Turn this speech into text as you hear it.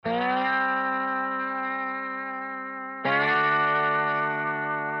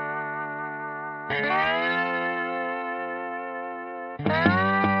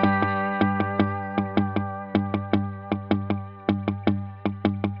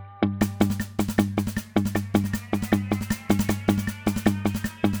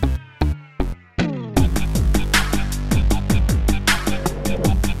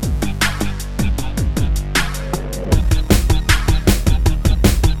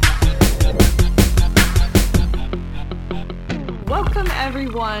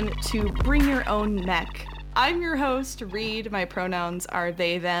everyone to Bring Your Own Mech. I'm your host, Reed. My pronouns are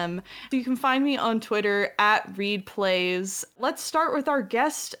they, them. You can find me on Twitter at ReedPlays. Let's start with our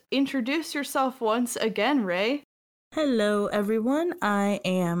guest. Introduce yourself once again, Ray. Hello, everyone. I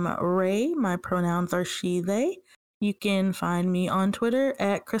am Ray. My pronouns are she, they. You can find me on Twitter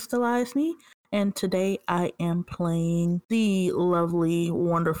at CrystallizeMe. And today I am playing the lovely,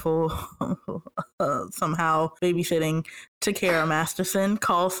 wonderful, somehow babysitting Takara Masterson,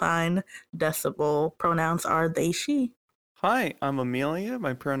 call sign Decibel. Pronouns are they, she. Hi, I'm Amelia.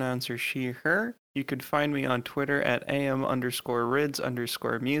 My pronouns are she, her. You can find me on Twitter at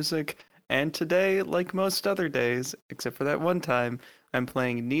am_rids_music. And today, like most other days, except for that one time, I'm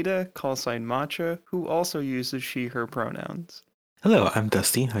playing Nita, call sign Matcha, who also uses she, her pronouns. Hello, I'm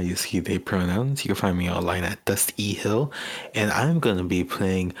Dusty. I use he, they pronouns. You can find me online at Dusty Hill. And I'm going to be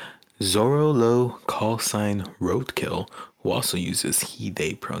playing Zoro Low, call sign Roadkill, who also uses he,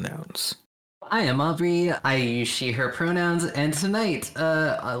 they pronouns. I am Aubrey. I use she, her pronouns, and tonight,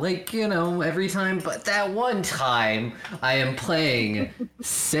 every time, but that one time, I am playing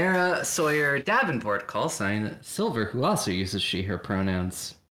Sarah Sawyer Davenport, call sign Silver, who also uses she, her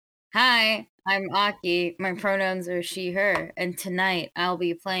pronouns. Hi, I'm Aki. My pronouns are she, her, and tonight I'll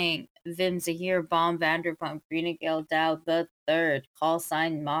be playing Vim Zahir Bomb Vanderpump Greenagale Dow the Third, call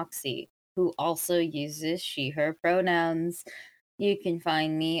sign Moxie, who also uses she, her pronouns. You can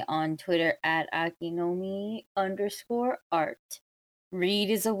find me on Twitter at Akinomi_art. Reed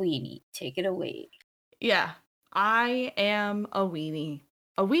is a weenie. Take it away. Yeah, I am a weenie.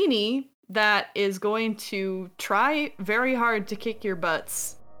 A weenie that is going to try very hard to kick your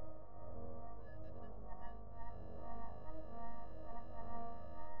butts.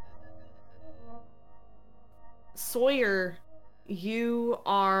 Sawyer, you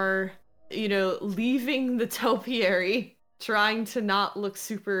are, leaving the topiary, trying to not look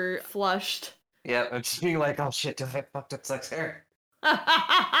super flushed. Yeah, I'm just being like, oh shit, do I have fucked up sex hair?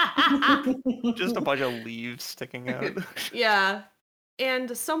 Just a bunch of leaves sticking out. Yeah.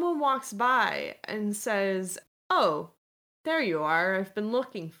 And someone walks by and says, "Oh, there you are. I've been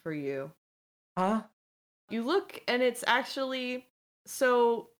looking for you." Huh? You look and it's actually...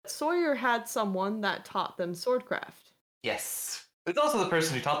 So, Sawyer had someone that taught them swordcraft. Yes. It's also the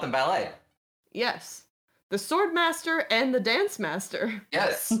person who taught them ballet. Yes. The sword master and the dance master.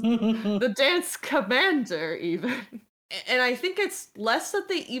 Yes. The dance commander, even. And I think it's less that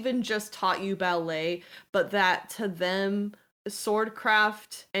they even just taught you ballet, but that to them,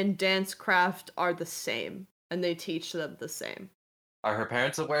 swordcraft and dancecraft are the same, and they teach them the same. Are her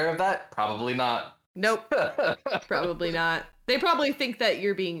parents aware of that? Probably not. Nope, probably not. They probably think that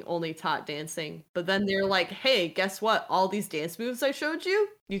you're being only taught dancing, but then they're like, hey, guess what? All these dance moves I showed you,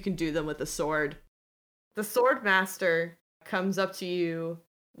 you can do them with a sword. The sword master comes up to you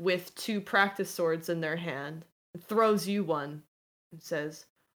with 2 practice swords in their hand, throws you one, and says,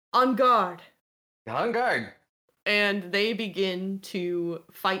 "On guard." On guard. And they begin to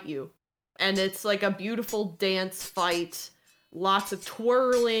fight you. And it's like a beautiful dance fight. Lots of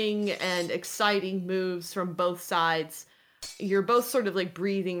twirling and exciting moves from both sides. You're both sort of like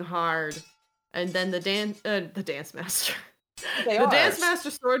breathing hard. And then the dance master. Dance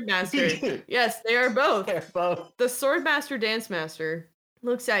master, sword master. Yes, they are both. They're both. The sword master, dance master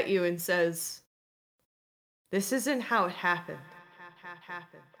looks at you and says, "This isn't how it happened."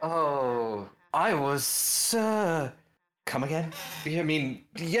 Oh, I was, come again? I mean,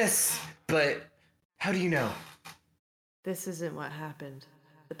 yes, but how do you know? This isn't what happened.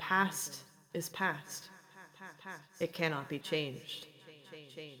 The past is past. It cannot be changed.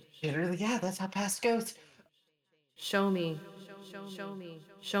 Generally, yeah, that's how past goes. Show me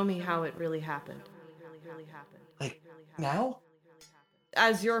how it really happened. Like, now?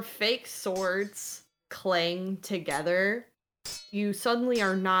 As your fake swords clang together, you suddenly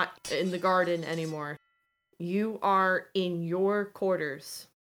are not in the garden anymore. You are in your quarters.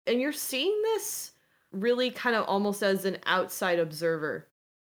 And you're seeing this really kind of almost as an outside observer.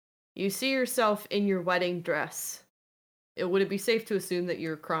 You see yourself in your wedding dress. Would it be safe to assume that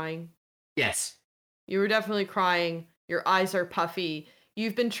you're crying? Yes. You were definitely crying. Your eyes are puffy.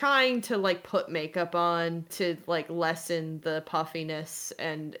 You've been trying to put makeup on to lessen the puffiness,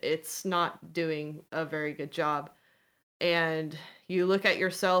 and it's not doing a very good job. And you look at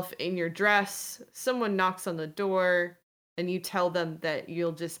yourself in your dress. Someone knocks on the door, and you tell them that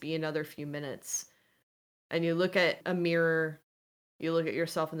you'll just be another few minutes. And you look at a mirror. You look at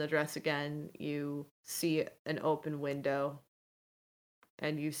yourself in the dress again. You see an open window.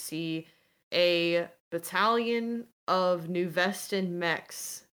 And you see a battalion of New Vestin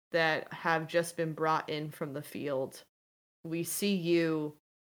mechs that have just been brought in from the field. we see you.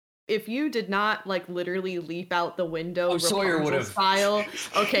 If you did not like literally leap out the window, Sawyer Rapunzel would have. style.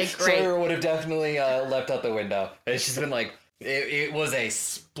 Okay, great. Sawyer would have definitely leapt out the window. And she's been like, it was a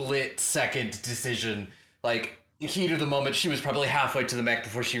split-second decision. Like, heat of the moment, she was probably halfway to the mech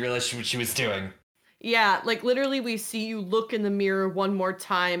before she realized what she was doing. Yeah, like literally we see you look in the mirror one more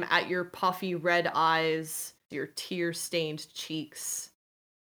time at your puffy red eyes, your tear-stained cheeks,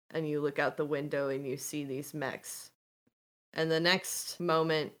 and you look out the window and you see these mechs. And the next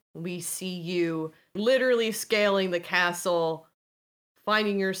moment, we see you literally scaling the castle,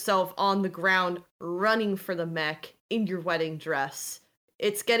 finding yourself on the ground, running for the mech in your wedding dress.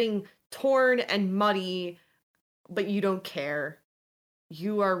 It's getting torn and muddy, but you don't care.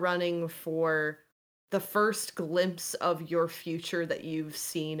 You are running for the first glimpse of your future that you've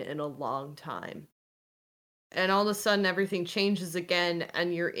seen in a long time. And all of a sudden, everything changes again,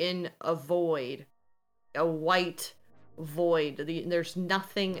 and you're in a void, a white void. There's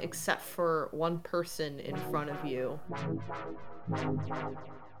nothing except for one person in front of you.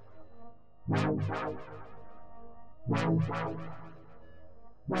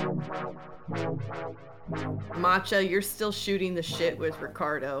 Matcha, you're still shooting the shit with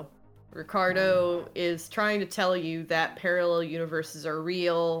Ricardo. Ricardo is trying to tell you that parallel universes are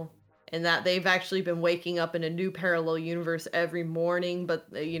real and that they've actually been waking up in a new parallel universe every morning, but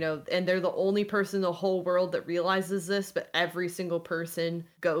and they're the only person in the whole world that realizes this, but every single person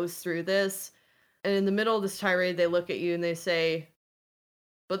goes through this. And in the middle of this tirade, they look at you and they say,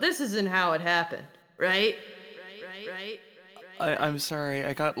 "But this isn't how it happened, right? I'm sorry,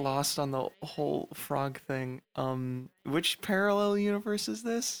 I got lost on the whole frog thing. Which parallel universe is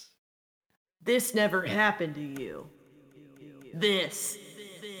this? This never happened to you. This."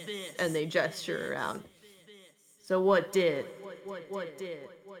 And they gesture around. So what did?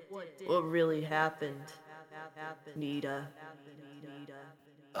 What really happened? Nita.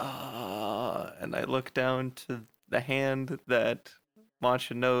 And I look down to the hand that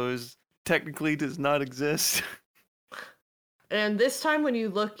Matcha knows technically does not exist. And this time when you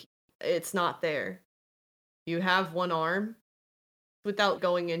look, it's not there. You have one arm. Without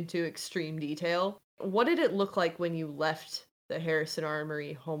going into extreme detail, what did it look like when you left the Harrison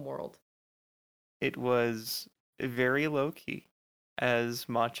Armory homeworld? It was very low-key, as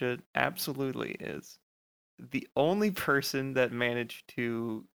Matcha absolutely is. The only person that managed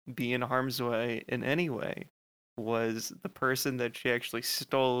to be in harm's way in any way was the person that she actually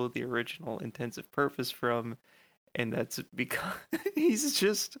stole the original intensive purpose from, and that's because he's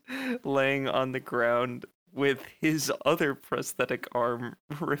just laying on the ground with his other prosthetic arm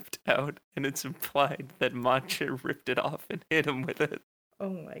ripped out, and it's implied that Matcha ripped it off and hit him with it. Oh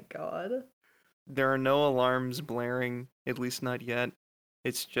my god. There are no alarms blaring, at least not yet.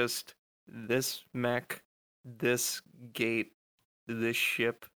 It's just this mech, this gate, this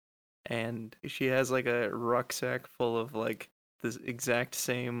ship, and she has like a rucksack full of like the exact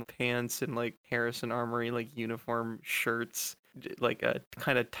same pants and like Harrison Armory like uniform shirts, like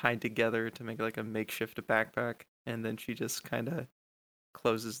kind of tied together to make like a makeshift backpack, and then she just kind of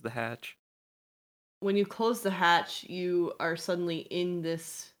closes the hatch. When you close the hatch, you are suddenly in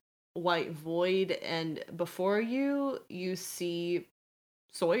this white void, and before you see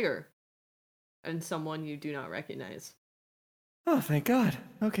Sawyer and someone you do not recognize. Oh, thank God.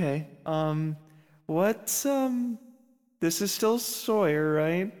 Okay. What's this is still Sawyer,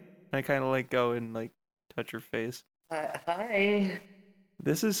 right? I kind of like go and like touch her face. Hi.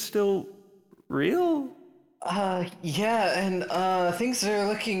 This is still real? Yeah, and things are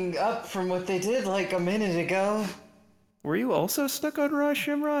looking up from what they did like a minute ago. Were you also stuck on Ra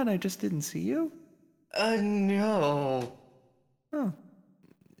Shimra and I just didn't see you? No. Oh.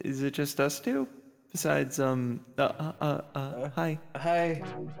 Is it just us two? Besides, hi. Hi.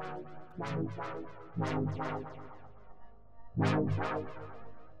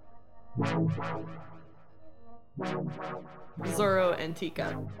 Zoro and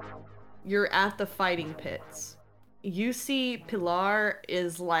Tika. You're at the fighting pits. You see Pilar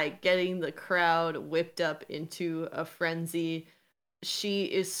is like getting the crowd whipped up into a frenzy. She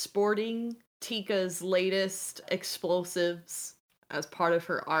is sporting Tika's latest explosives as part of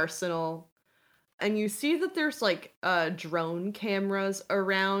her arsenal. And you see that there's like drone cameras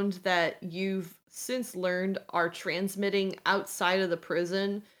around that you've since learned are transmitting outside of the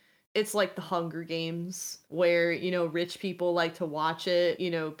prison. It's like the Hunger Games where, rich people like to watch it.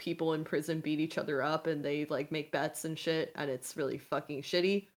 People in prison beat each other up and they like make bets and shit, and it's really fucking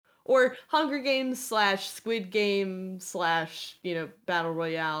shitty. Or Hunger Games / Squid Game / Battle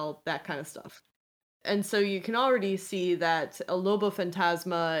Royale, that kind of stuff. And so you can already see that El Lobo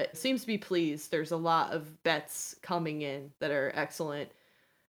Fantasma seems to be pleased. There's a lot of bets coming in that are excellent.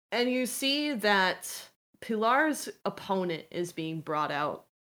 And you see that Pilar's opponent is being brought out.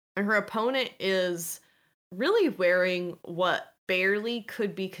 And her opponent is really wearing what barely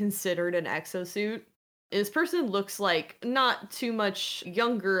could be considered an exosuit. This person looks like not too much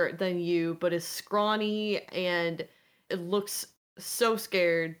younger than you, but is scrawny and it looks so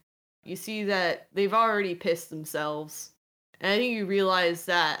scared. You see that they've already pissed themselves. And I think you realize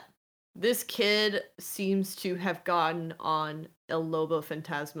that this kid seems to have gotten on El Lobo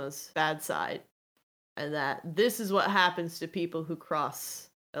Fantasma's bad side. And that this is what happens to people who cross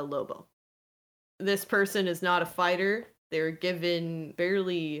El Lobo. This person is not a fighter. They're given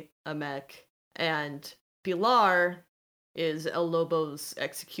barely a mech. And Pilar is El Lobo's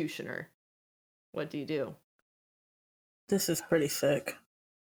executioner. What do you do? This is pretty sick.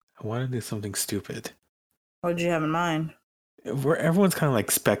 I want to do something stupid. What did you have in mind? Where everyone's kind of like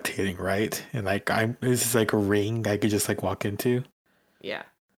spectating, right? And like this is like a ring I could just like walk into. Yeah.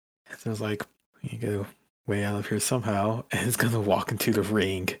 So it's like, you go way out of here somehow, and it's gonna walk into the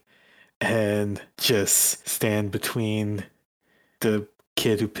ring and just stand between the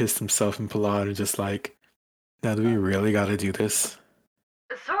kid who pissed himself and Pilar and just like, now do we really gotta do this?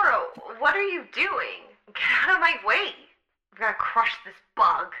 Zoro, what are you doing? Get out of my way. We gotta crush this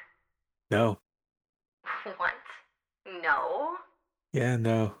bug. No. What? No? Yeah,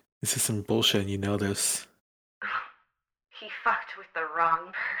 no. This is some bullshit and you know this. He fucked with the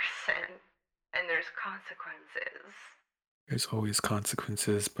wrong person. And there's consequences. There's always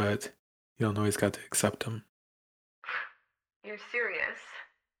consequences, but you don't always got to accept them. You're serious?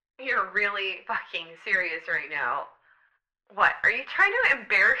 You're really fucking serious right now. What, are you trying to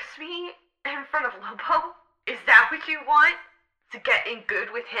embarrass me in front of Lobo? Is that what you want? To get in good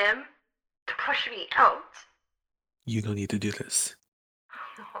with him? To push me out? You don't need to do this.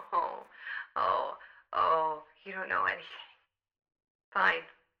 Oh, you don't know anything. Fine.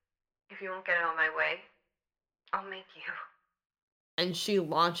 If you won't get out of my way, I'll make you. And she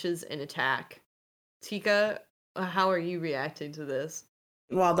launches an attack. Tika, how are you reacting to this?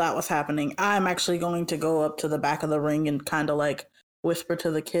 While that was happening, I'm actually going to go up to the back of the ring and kind of like whisper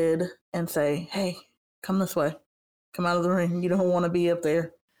to the kid and say, hey, come this way. Come out of the ring. You don't want to be up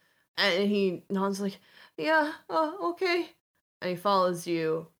there. And he nods like, yeah, okay. And he follows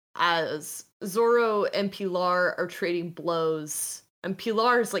you as Zoro and Pilar are trading blows. And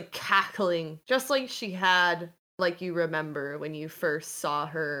Pilar is like cackling, just like she had, like you remember when you first saw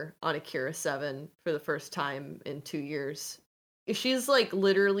her on Akira 7 for the first time in 2 years. She's like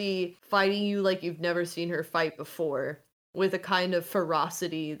literally fighting you like you've never seen her fight before, with a kind of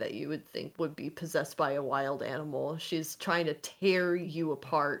ferocity that you would think would be possessed by a wild animal. She's trying to tear you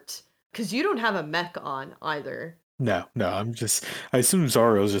apart. Because you don't have a mech on either. No, I assume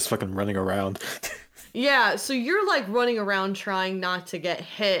Zoro's just fucking running around. Yeah, so you're like running around trying not to get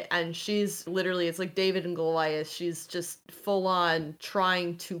hit, and she's literally, it's like David and Goliath. She's just full on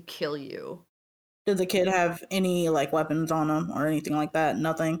trying to kill you. Did the kid have any like weapons on him or anything like that?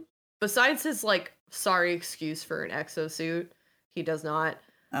 Nothing? Besides his like sorry excuse for an exosuit, he does not.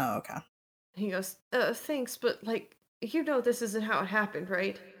 Oh, okay. He goes, thanks, but like, you know this isn't how it happened,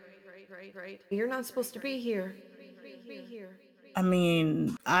 right? Right. You're not supposed to be here. I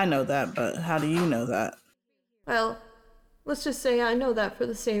mean, I know that, but how do you know that? Well, let's just say I know that for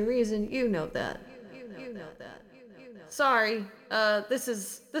the same reason you know that. You know that. Sorry, this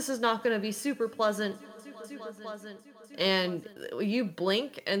is not gonna be super pleasant. And you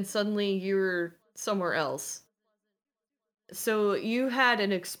blink and suddenly you're somewhere else. So you had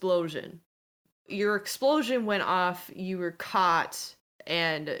an explosion. Your explosion went off, you were caught,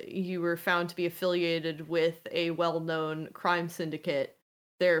 and you were found to be affiliated with a well-known crime syndicate.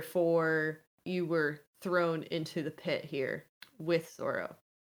 Therefore, you were thrown into the pit here with Zoro.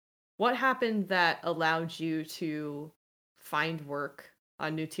 What happened that allowed you to find work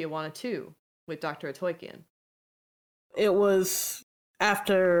on New Tijuana 2 with Dr. Atoykian? It was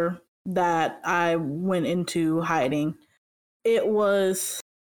after that I went into hiding. It was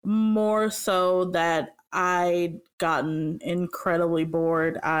more so that I'd gotten incredibly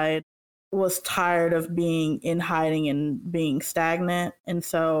bored. I was tired of being in hiding and being stagnant. And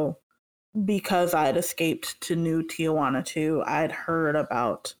so because I'd escaped to New Tijuana 2, I'd heard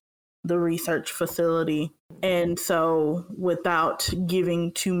about the research facility. And so without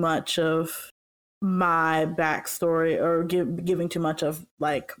giving too much of my backstory or giving too much of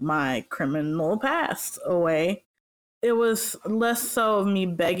like my criminal past away, it was less so of me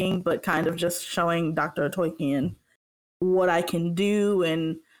begging, but kind of just showing Dr. Atoykian what I can do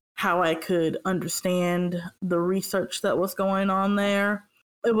and how I could understand the research that was going on there.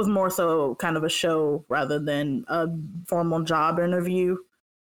 It was more so kind of a show rather than a formal job interview,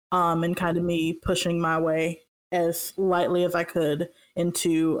 and kind of me pushing my way as lightly as I could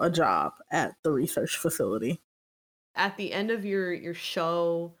into a job at the research facility. At the end of your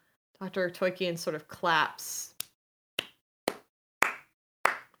show, Dr. Toykian sort of claps.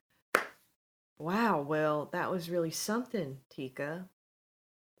 Wow, well, that was really something, Tika.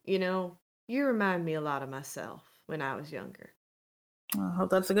 You know, you remind me a lot of myself when I was younger. I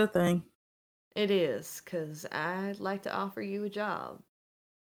hope that's a good thing. It is, because I'd like to offer you a job.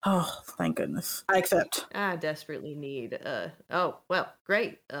 Oh, thank goodness. I accept. I desperately need, oh, well,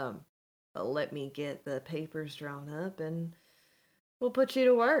 great. Let me get the papers drawn up and we'll put you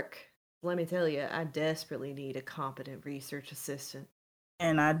to work. Let me tell you, I desperately need a competent research assistant.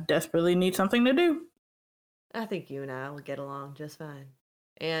 And I desperately need something to do. I think you and I will get along just fine.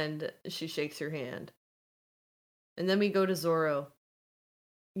 And she shakes her hand. And then we go to Zoro.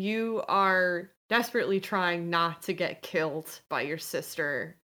 You are desperately trying not to get killed by your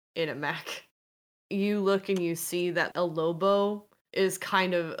sister in a mech. You look and you see that El Lobo is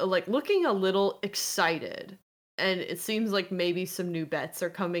kind of like looking a little excited. And it seems like maybe some new bets are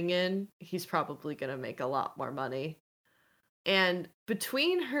coming in. He's probably going to make a lot more money. And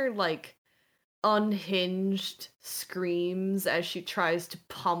between her like unhinged screams as she tries to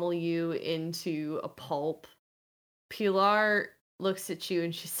pummel you into a pulp, Pilar looks at you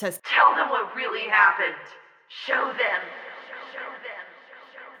and she says, Tell them what really happened. Show them.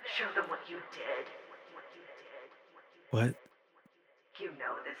 Show them what you did. What? You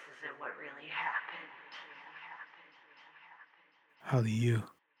know this isn't what really happened. How do you?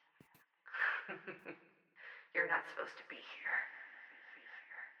 You're not supposed to be here.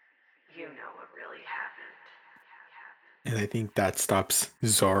 You know what really happened. And I think that stops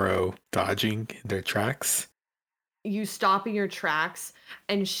Zoro dodging in their tracks. You stop in your tracks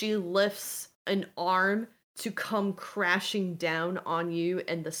and she lifts an arm to come crashing down on you,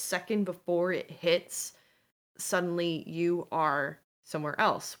 and the second before it hits, suddenly you are somewhere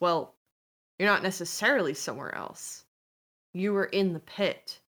else. Well, you're not necessarily somewhere else. You were in the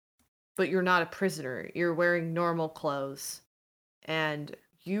pit, but you're not a prisoner. You're wearing normal clothes, and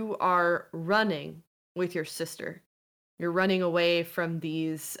you are running with your sister. You're running away from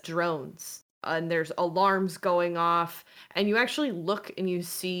these drones, and there's alarms going off, and you actually look and you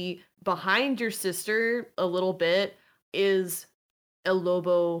see behind your sister a little bit is El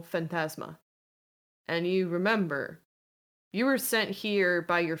Lobo Fantasma. And you remember, you were sent here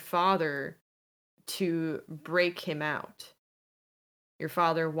by your father to break him out. Your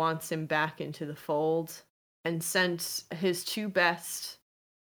father wants him back into the fold and sent his two best,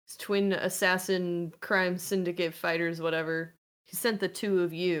 his twin assassin crime syndicate fighters, whatever. He sent the two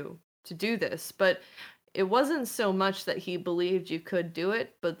of you to do this, but it wasn't so much that he believed you could do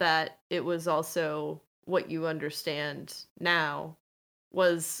it, but that it was also what you understand now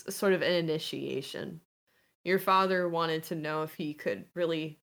was sort of an initiation. Your father wanted to know if he could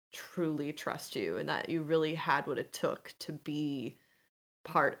really, truly trust you and that you really had what it took to be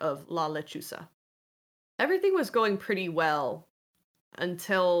part of La Lechuza. Everything was going pretty well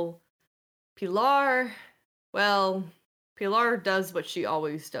until Pilar, well, Pilar does what she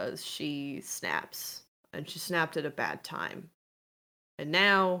always does. She snaps. And she snapped at a bad time. And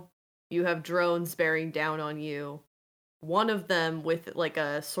now you have drones bearing down on you. One of them with like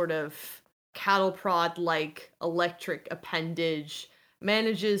a sort of cattle prod like electric appendage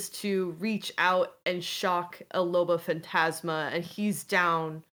manages to reach out and shock a Lobo Fantasma, and he's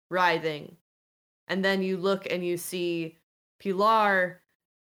down writhing. And then you look and you see Pilar,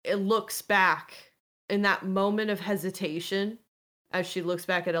 it looks back in that moment of hesitation as she looks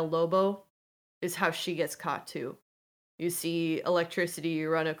back at El Lobo is how she gets caught too. You see electricity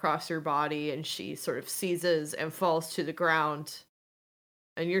run across her body and she sort of seizes and falls to the ground.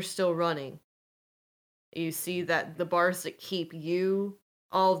 And you're still running. You see that the bars that keep you,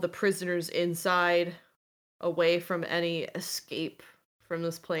 all of the prisoners inside, away from any escape from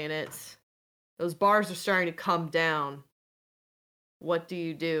this planet, those bars are starting to come down. What do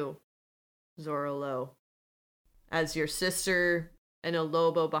you do, Zorolo? As your sister and a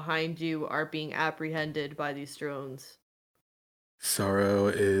Lobo behind you are being apprehended by these drones. Zoro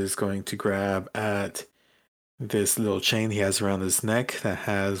is going to grab at this little chain he has around his neck that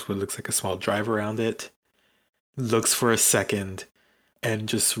has what looks like a small drive around it. Looks for a second and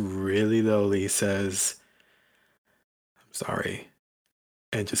just really lowly says, "I'm sorry,"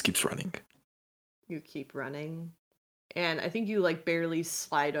 and just keeps running. You keep running, and I think you like barely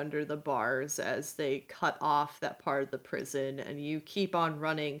slide under the bars as they cut off that part of the prison, and you keep on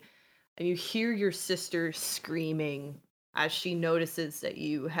running, and you hear your sister screaming as she notices that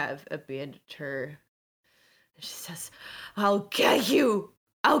you have abandoned her. She says, "I'll get you!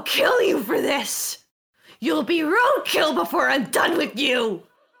 I'll kill you for this! You'll be roadkill before I'm done with you!"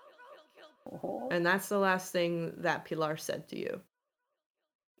 And that's the last thing that Pilar said to you.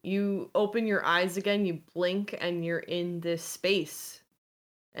 You open your eyes again, you blink, and you're in this space.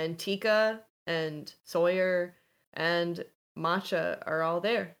 And Tika and Sawyer and Matcha are all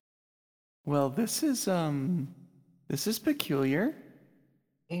there. Well, this is peculiar.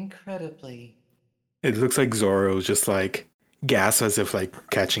 Incredibly. It looks like Zoro just like gasps as if like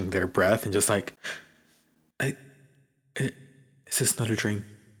catching their breath and just like, is this not a dream?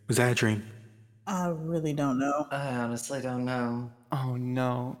 Was that a dream? I really don't know. I honestly don't know. Oh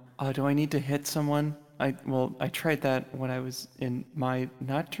no. Do I need to hit someone? I tried that when I was in my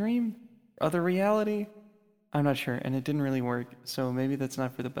not dream, other reality. I'm not sure, and it didn't really work. So maybe that's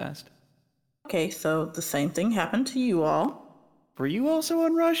not for the best. Okay, so the same thing happened to you all. Were you also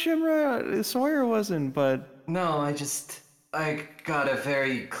on Rush, Imra? Sawyer wasn't, but No, I got a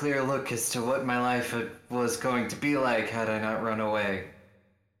very clear look as to what my life was going to be like had I not run away.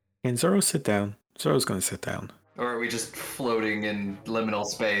 Can Zoro sit down? Zoro's gonna sit down. Or are we just floating in liminal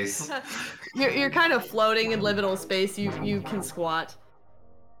space? You're kind of floating in liminal space. You can squat.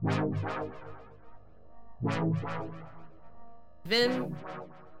 Vin,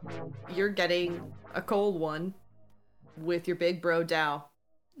 you're getting a cold one with your big bro Dao.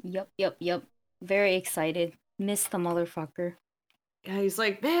 Yep. Very excited. Miss the motherfucker. Yeah, he's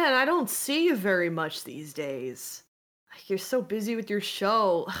like, "Man, I don't see you very much these days. Like, you're so busy with your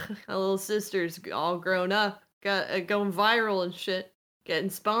show. My little sister's all grown up, got going viral and shit,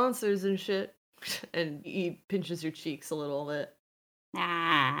 getting sponsors and shit." And he pinches your cheeks a little bit.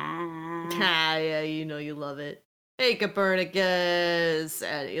 Ah, yeah, you know you love it. "Hey, Copernicus!"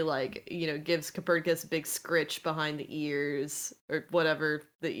 And he, like, gives Copernicus a big scritch behind the ears, or whatever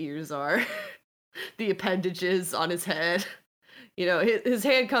the ears are. The appendages on his head. His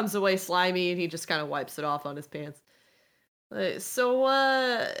hand comes away slimy, and he just kind of wipes it off on his pants. So,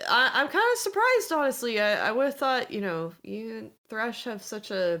 I'm kind of surprised, honestly. I would have thought, you and Thresh have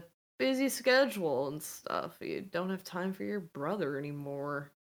such a busy schedule and stuff. You don't have time for your brother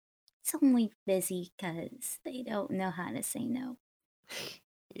anymore. It's only busy because they don't know how to say no.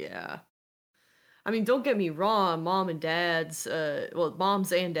 Yeah. I mean, don't get me wrong, moms and dads,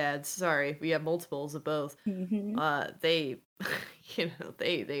 sorry, we have multiples of both. They,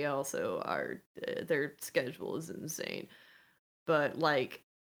 they also are, their schedule is insane. But, like,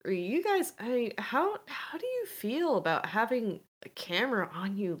 you guys, how do you feel about having a camera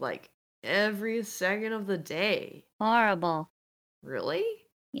on you, like, every second of the day? Horrible. Really?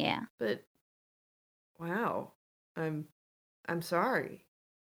 Yeah. But, wow, I'm sorry.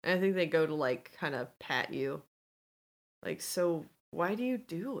 I think they go to, like, kind of pat you. Like, so why do you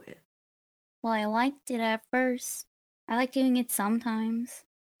do it? Well, I liked it at first. I like doing it sometimes.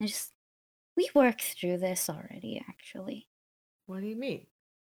 We worked through this already, actually. What do you mean?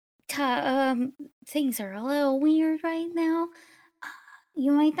 Things are a little weird right now.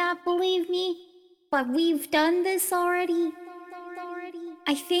 You might not believe me, but we've done this already.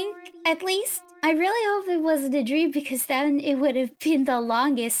 I think, at least, I really hope it wasn't a dream, because then it would have been the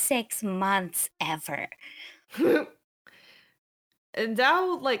longest 6 months ever. And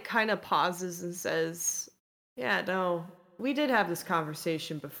Dao, like, kind of pauses and says, "Yeah, no, we did have this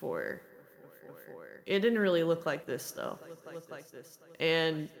conversation before. It didn't really look like this, though.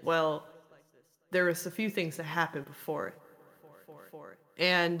 And, well, there was a few things that happened before it.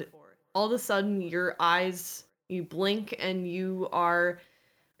 And all of a sudden, your eyes, you blink, and you are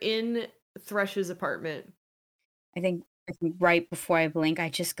in Thresh's apartment." I think right before I blink, I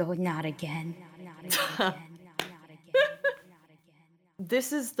just go, "Not again.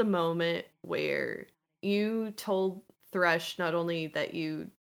 This is the moment where you told Thresh not only that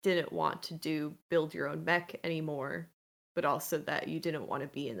you didn't want to build your own mech anymore, but also that you didn't want to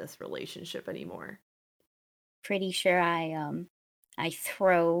be in this relationship anymore. Pretty sure I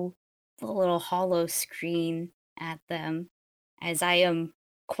throw the little hollow screen at them, as I am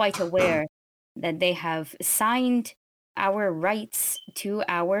quite aware that they have signed our rights to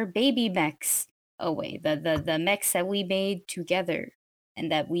our baby mechs away, the mechs that we made together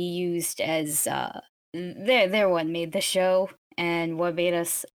and that we used as they're what made the show and what made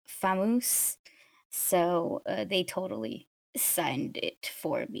us famous. So they totally signed it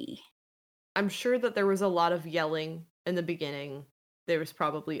for me. I'm sure that there was a lot of yelling in the beginning. There was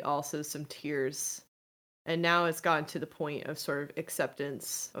probably also some tears And now it's gotten to the point of sort of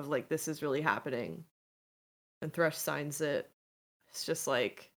acceptance of like, this is really happening. And Thresh signs it. It's just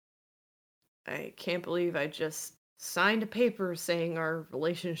like, I can't believe I just signed a paper saying our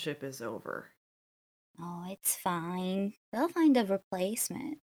relationship is over. Oh, it's fine. They'll find a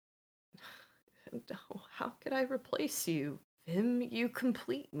replacement. How could I replace you? Vim, you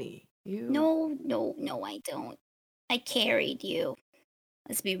complete me. You No, I don't. I carried you.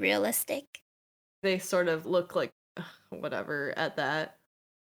 Let's be realistic. They sort of look like whatever at that.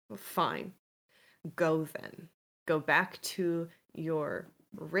 Fine. Go then. Go back to your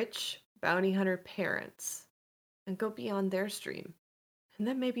rich bounty hunter parents and go be on their stream. And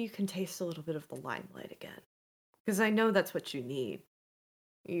then maybe you can taste a little bit of the limelight again. Because I know that's what you need.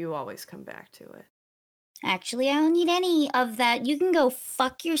 You always come back to it. Actually, I don't need any of that. You can go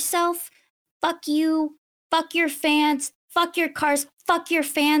fuck yourself. Fuck you. Fuck your fans. Fuck your cars. Fuck your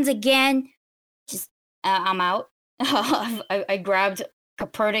fans again. Just, I'm out. I grabbed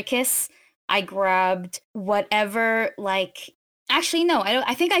Copernicus. I grabbed whatever, like... Actually, no,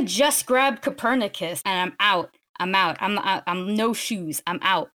 I think I just grabbed Copernicus, and I'm out. I'm no shoes. I'm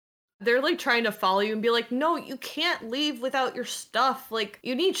out. They're like trying to follow you and be like, no, you can't leave without your stuff. Like,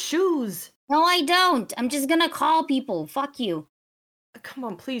 you need shoes. No, I don't. I'm just gonna call people. Fuck you. Come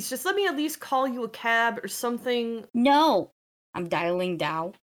on, please. Just let me at least call you a cab or something. No. I'm dialing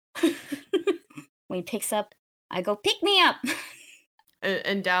Dow. When he picks up, I go, pick me up.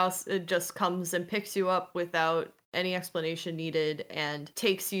 And Dow just comes and picks you up without any explanation needed and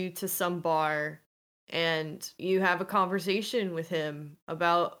takes you to some bar. And you have a conversation with him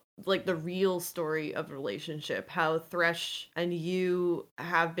about like the real story of the relationship, how Thresh and you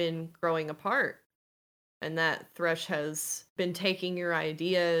have been growing apart, and that Thresh has been taking your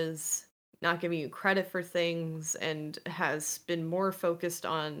ideas, not giving you credit for things, and has been more focused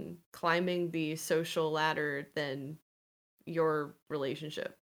on climbing the social ladder than your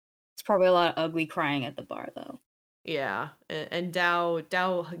relationship. It's probably a lot of ugly crying at the bar, though. Yeah, and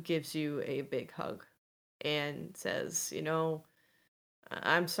Dow gives you a big hug and says, you know,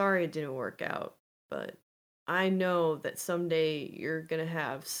 I'm sorry it didn't work out, but I know that someday you're gonna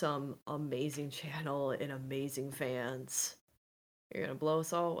have some amazing channel and amazing fans. You're gonna blow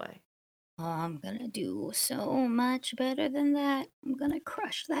us all away. Oh, I'm gonna do so much better than that. I'm gonna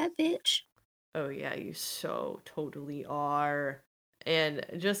crush that bitch. Oh yeah, you so totally are. And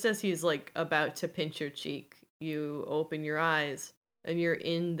just as he's like about to pinch your cheek, you open your eyes and you're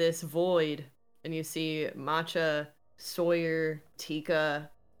in this void and you see Matcha, Sawyer, Tika,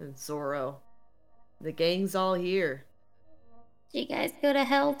 and Zoro. The gang's all here. Did you guys go to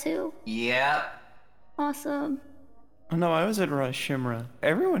hell too? Yeah. Awesome. Oh no, I was at Shimra.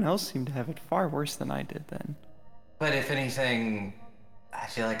 Everyone else seemed to have it far worse than I did then. But if anything, I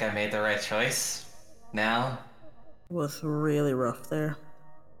feel like I made the right choice. Now. It was really rough there.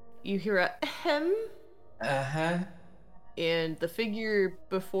 You hear a ahem, Uh-huh. and the figure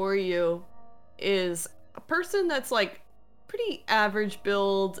before you is a person that's like pretty average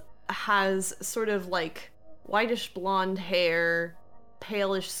build, has sort of like whitish blonde hair,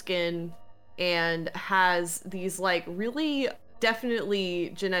 palish skin, and has these like really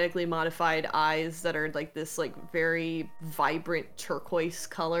definitely genetically modified eyes that are like this like very vibrant turquoise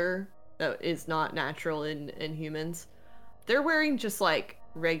color that is not natural in humans. They're wearing just like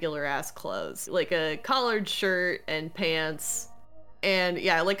regular ass clothes, like a collared shirt and pants, and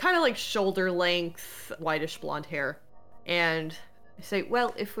yeah, like kind of like shoulder length whitish blonde hair. And I say,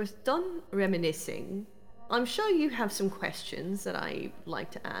 well, if we're done reminiscing, I'm sure you have some questions that I'd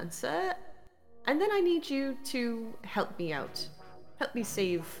like to answer, and then I need you to help me out. Help me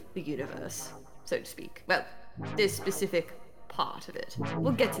save the universe, so to speak. Well, this specific part of it.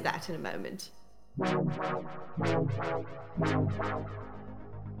 We'll get to that in a moment.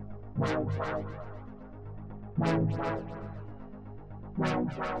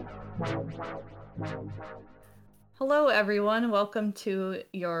 Hello, everyone. Welcome to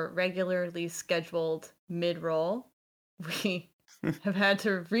your regularly scheduled mid-roll. We have had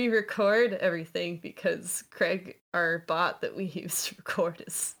to re-record everything because Craig, our bot that we use to record,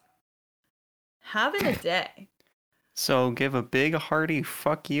 is having a day. So give a big hearty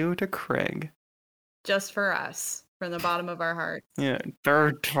fuck you to Craig. Just for us, from the bottom of our hearts. Yeah,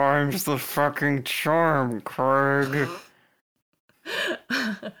 third time's the fucking charm, Craig.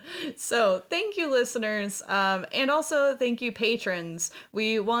 So thank you, listeners, and also thank you, patrons.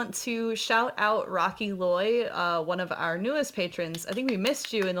 We want to shout out Rocky Loy, one of our newest patrons. I think we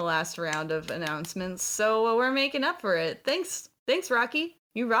missed you in the last round of announcements, so we're making up for it. Thanks, Rocky.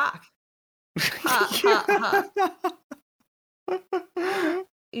 You rock. Ha, ha, ha.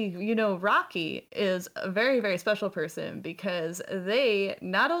 Rocky is a very, very special person because they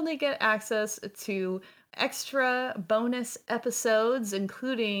not only get access to extra bonus episodes,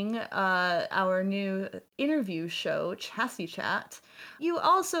 including our new interview show, Chassis Chat, you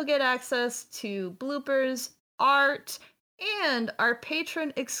also get access to bloopers, art, and our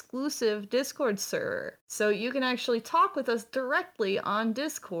patron exclusive Discord server. So you can actually talk with us directly on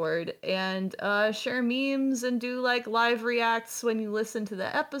Discord and share memes and do like live reacts when you listen to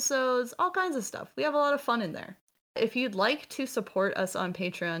the episodes, all kinds of stuff. We have a lot of fun in there. If you'd like to support us on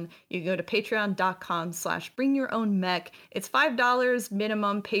Patreon, you can go to patreon.com/bringyourownmech. It's $5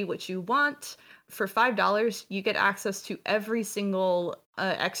 minimum, pay what you want. For $5, you get access to every single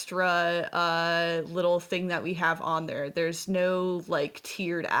extra little thing that we have on there. There's no like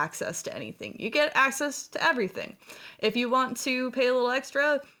tiered access to anything. You get access to everything. If you want to pay a little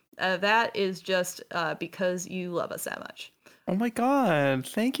extra, that is just because you love us that much. Oh my god,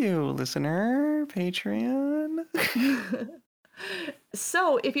 thank you, listener, Patreon.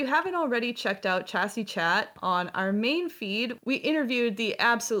 So, if you haven't already checked out Chassis Chat on our main feed, we interviewed the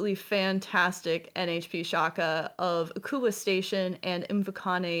absolutely fantastic NHP Shaka of Akuwa Station and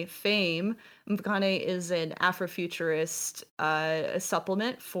Mvukane fame. Mvukane is an Afrofuturist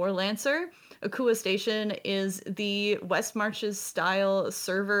supplement for Lancer. Akuwa Station is the West Marches style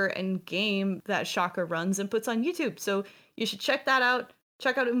server and game that Shaka runs and puts on YouTube. So you should check that out.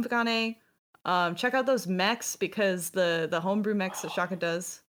 Check out Mvukane. Check out those mechs because the homebrew mechs that Shaka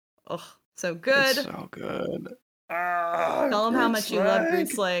does. Oh, so good. It's so good. Tell them how much you love Groot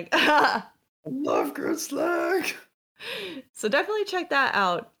Slag. I love Groot Slag. So definitely check that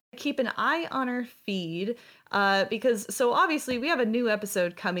out. Keep an eye on our feed because so obviously we have a new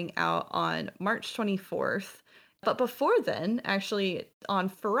episode coming out on March 24th. But before then, actually on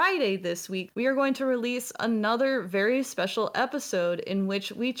Friday this week, we are going to release another very special episode in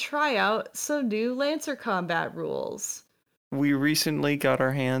which we try out some new Lancer combat rules. We recently got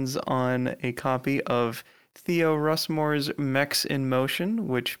our hands on a copy of Theo Russmore's Mechs in Motion,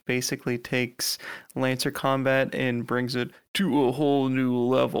 which basically takes Lancer combat and brings it to a whole new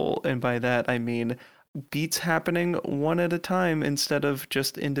level. And by that, I mean beats happening one at a time instead of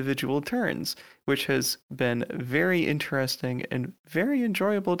just individual turns, which has been very interesting and very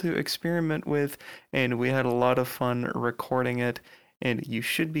enjoyable to experiment with, and we had a lot of fun recording it, and you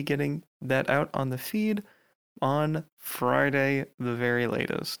should be getting that out on the feed on Friday, the very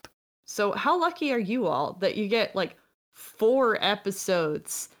latest. So how lucky are you all that you get like 4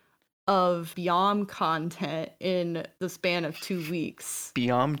 episodes of Beyond content in the span of 2 weeks?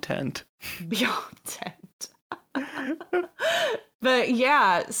 Beyond Tent. Beyond Tent. But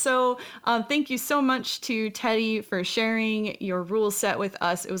yeah, so thank you so much to Teddy for sharing your rule set with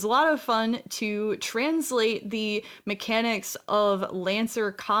us. It was a lot of fun to translate the mechanics of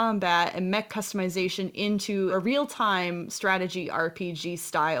Lancer combat and mech customization into a real-time strategy RPG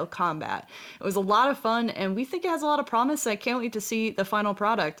style combat. It was a lot of fun, and we think it has a lot of promise. I can't wait to see the final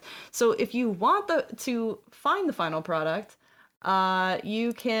product. So if you want to find the final product,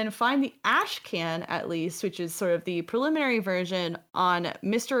 you can find the Ashcan, at least, which is sort of the preliminary version, on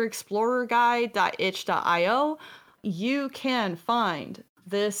mrexplorerguide.itch.io. You can find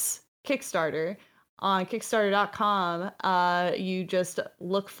this Kickstarter on Kickstarter.com. You just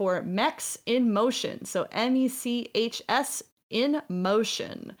look for Mechs in Motion, so MECHS in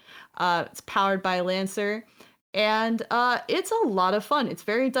Motion. It's powered by Lancer. And it's a lot of fun. It's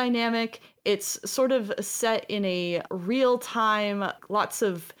very dynamic. It's sort of set in a real-time, lots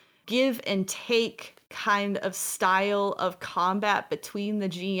of give and take kind of style of combat between the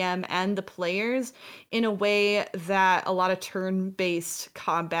GM and the players in a way that a lot of turn-based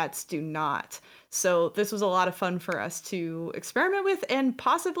combats do not. So this was a lot of fun for us to experiment with, and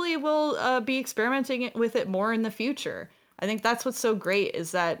possibly we'll be experimenting with it more in the future. I think that's what's so great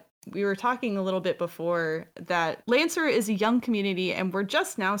is that we were talking a little bit before that Lancer is a young community, and we're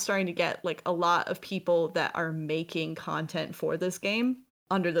just now starting to get like a lot of people that are making content for this game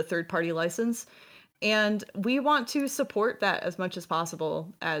under the third-party license. And we want to support that as much as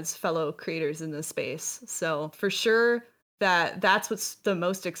possible as fellow creators in this space. So for sure, that's what's the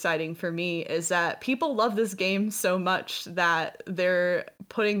most exciting for me, is that people love this game so much that they're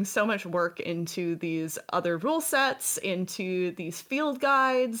putting so much work into these other rule sets, into these field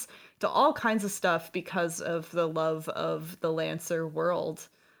guides, to all kinds of stuff because of the love of the Lancer world.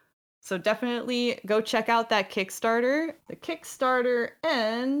 So definitely go check out that Kickstarter. The Kickstarter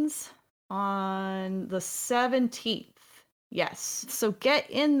ends on the 17th. Yes. So get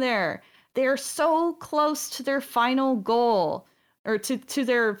in there. They're so close to their final goal, or to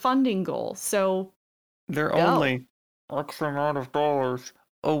their funding goal. So they're go. only X amount of dollars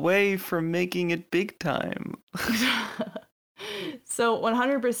away from making it big time. So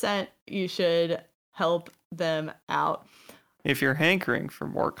 100% you should help them out. If you're hankering for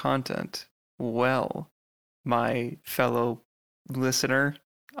more content, well, my fellow listener,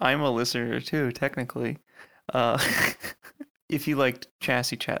 I'm a listener too, technically. If you liked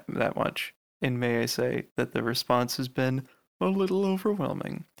Chassis Chat that much, and may I say that the response has been a little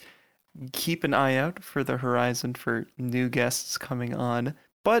overwhelming, keep an eye out for the horizon for new guests coming on.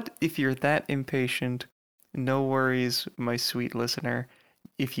 But if you're that impatient, no worries, my sweet listener.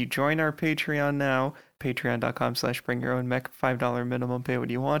 If you join our Patreon now, patreon.com/bringyourownmech, $5 minimum, pay what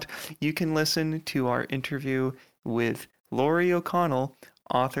you want, you can listen to our interview with Laurie O'Connell,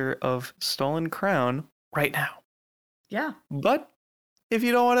 author of Stolen Crown, right now. Yeah. But if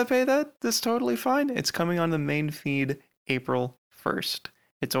you don't want to pay that, that's totally fine. It's coming on the main feed April 1st.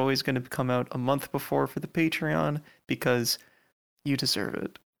 It's always going to come out a month before for the Patreon because you deserve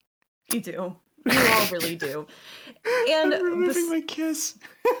it. You do. You all really do. And I'm removing my kiss.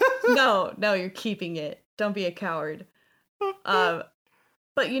 No, you're keeping it. Don't be a coward. But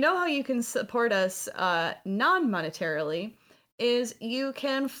you know how you can support us non-monetarily is you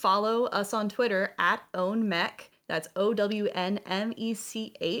can follow us on Twitter at OwnMech. That's OWNMECH.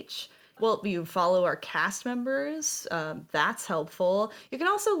 Well, you follow our cast members. That's helpful. You can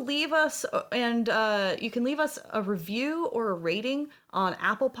also leave us you can leave us a review or a rating on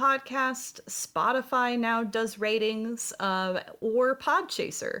Apple Podcast. Spotify now does ratings, or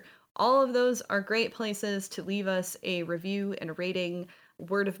Podchaser. All of those are great places to leave us a review and a rating.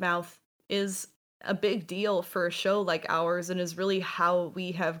 Word of mouth is a big deal for a show like ours and is really how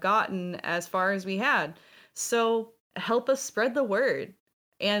we have gotten as far as we had. So help us spread the word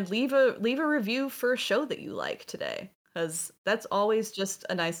and leave a review for a show that you like today, because that's always just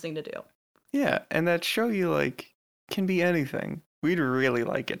a nice thing to do. Yeah, and that show you like can be anything. We'd really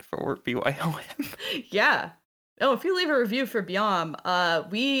like it for BYOM. Yeah. Oh, if you leave a review for BYOM,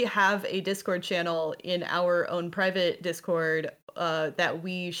 we have a Discord channel in our own private Discord that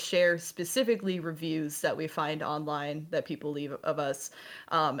we share specifically reviews that we find online that people leave of us.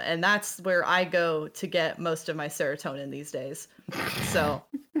 And that's where I go to get most of my serotonin these days. So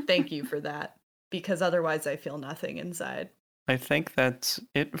thank you for that, because otherwise I feel nothing inside. I think that's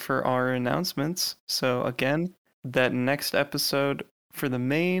it for our announcements. So again, that next episode for the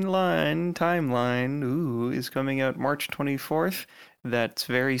mainline timeline, is coming out March 24th. That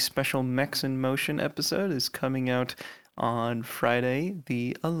very special Mechs in Motion episode is coming out on Friday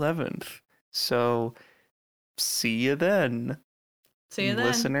the 11th. So see you then. See you then.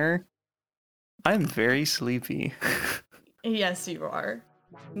 Listener, I'm very sleepy. Yes, you are.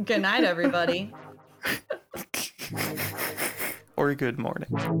 Good night, everybody. Or good morning.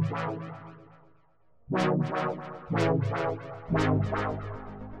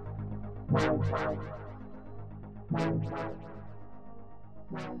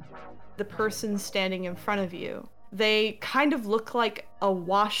 The person standing in front of you, they kind of look like a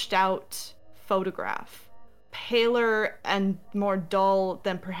washed out photograph, paler and more dull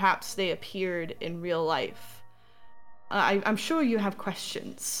than perhaps they appeared in real life. I'm sure you have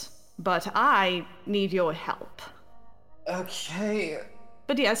questions, but I need your help. Okay.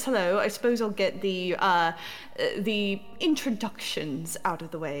 But yes, hello. I suppose I'll get the introductions out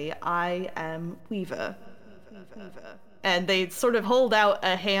of the way. I am Weaver. And they sort of hold out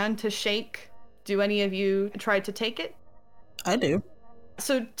a hand to shake. Do any of you try to take it? I do.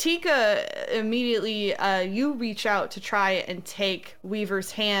 So Tika, immediately, you reach out to try and take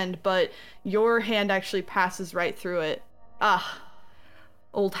Weaver's hand, but your hand actually passes right through it.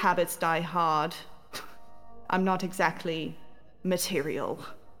 Old habits die hard. I'm not exactly material,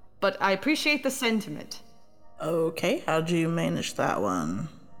 but I appreciate the sentiment. Okay, how'd you manage that one?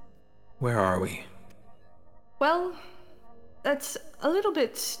 Where are we? Well, that's a little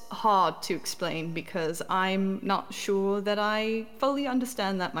bit hard to explain because I'm not sure that I fully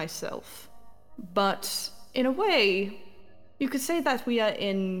understand that myself. But in a way, you could say that we are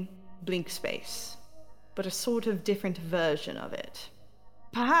in Blink space, but a sort of different version of it.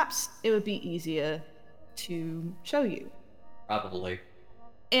 Perhaps it would be easier to show you. Probably.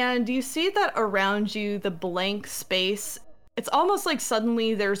 And you see that around you, the blank space, it's almost like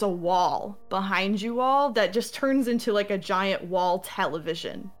suddenly there's a wall behind you all that just turns into like a giant wall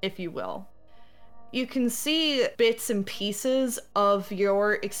television, if you will. You can see bits and pieces of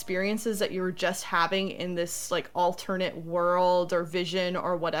your experiences that you were just having in this like alternate world or vision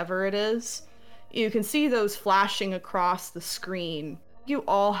or whatever it is. You can see those flashing across the screen. You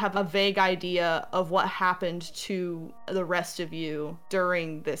all have a vague idea of what happened to the rest of you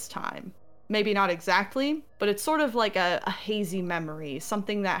during this time. maybe not exactly, but it's sort of like a hazy memory,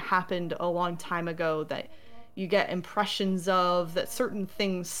 something that happened a long time ago that you get impressions of, that certain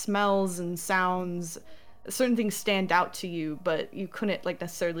things, smells and sounds, certain things stand out to you, but you couldn't like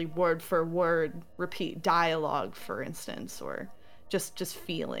necessarily word for word repeat dialogue, for instance, or just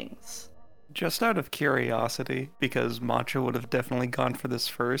feelings. Just out of curiosity, because Matcha would have definitely gone for this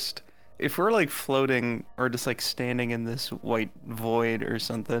first, if we're like floating or just like standing in this white void or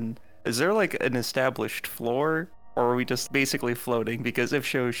something, is there like an established floor? Or are we just basically floating? Because if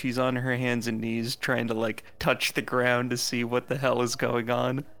so, she's on her hands and knees trying to like touch the ground to see what the hell is going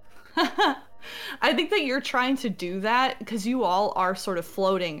on. I think that you're trying to do that because you all are sort of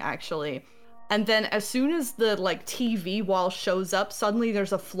floating, actually. And then as soon as the like TV wall shows up, suddenly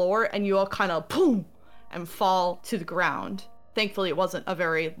there's a floor and you all kind of boom and fall to the ground. Thankfully, it wasn't a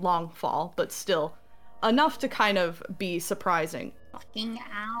very long fall, but still enough to kind of be surprising. Fucking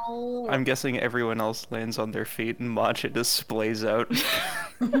ow. I'm guessing everyone else lands on their feet and Matcha just splays out.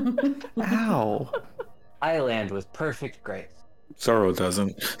 Ow. I land with perfect grace. Zoro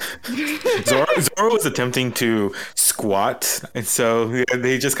doesn't. Zoro was attempting to squat, and so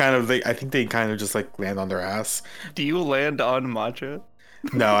they just kind of, I think they kind of just like land on their ass. Do you land on Matcha?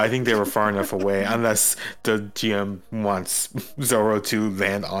 No, I think they were far enough away, unless the GM wants Zoro to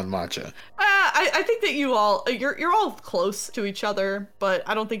land on Matcha. I think that you all, you're all close to each other, but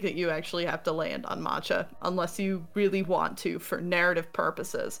I don't think that you actually have to land on Matcha unless you really want to for narrative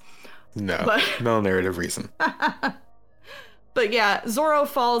purposes. No narrative reason. But yeah, Zoro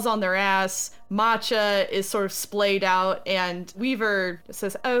falls on their ass, Matcha is sort of splayed out, and Weaver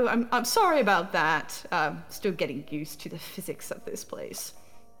says, "Oh, I'm sorry about that. Still getting used to the physics of this place.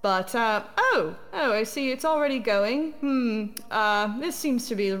 But, oh, I see it's already going. This seems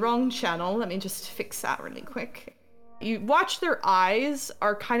to be the wrong channel. Let me just fix that really quick." You watch their eyes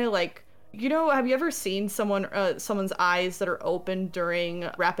are kind of like, you know, have you ever seen someone's eyes that are open during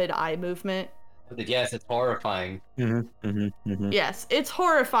rapid eye movement? Yes, it's horrifying. Yes, it's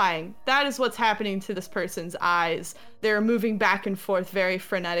horrifying. That is what's happening to this person's eyes. They're moving back and forth very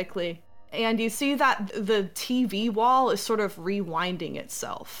frenetically. And you see that the TV wall is sort of rewinding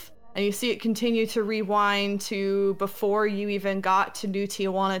itself. And you see it continue to rewind to before you even got to New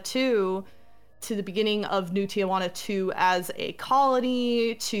Tijuana 2, to the beginning of New Tijuana 2 as a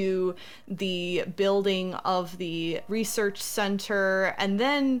colony, to the building of the research center, and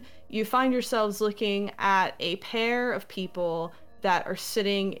then you find yourselves looking at a pair of people that are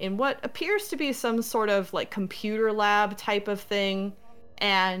sitting in what appears to be some sort of like computer lab type of thing,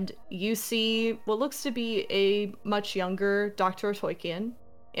 and you see what looks to be a much younger Dr. Toykian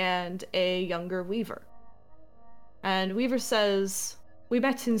and a younger Weaver. And Weaver says, "We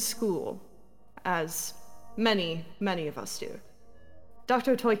met in school, as many of us do.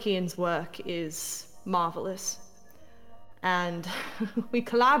 Dr. Toykian's work is marvelous, and we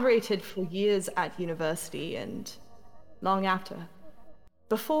collaborated for years at university and long after.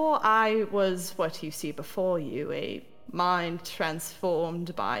 Before I was what you see before you, a mind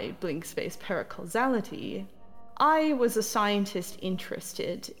transformed by blink space paracausality, I was a scientist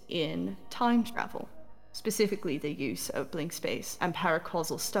interested in time travel, specifically the use of blink space and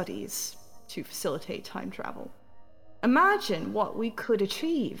paracausal studies to facilitate time travel. Imagine what we could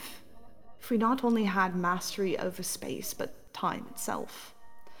achieve if we not only had mastery over space, but time itself.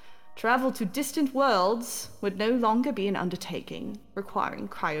 Travel to distant worlds would no longer be an undertaking requiring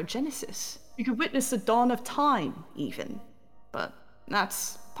cryogenesis. You could witness the dawn of time, even. But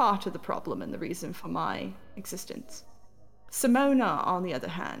that's part of the problem and the reason for my existence. Simona, on the other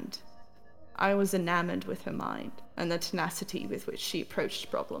hand, I was enamored with her mind and the tenacity with which she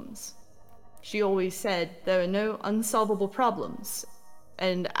approached problems. She always said there are no unsolvable problems.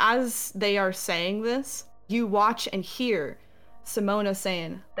 And as they are saying this, you watch and hear Simona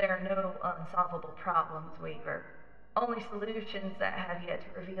saying, "There are no unsolvable problems, Weaver. Only solutions that have yet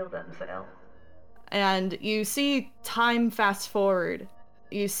to reveal themselves." And you see time fast forward.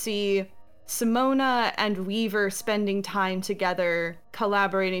 You see Simona and Weaver spending time together,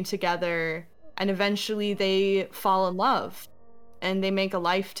 collaborating together, and eventually they fall in love and they make a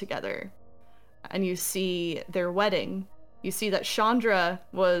life together. And you see their wedding. You see that Chandra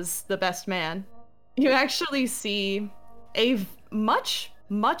was the best man. You actually see a much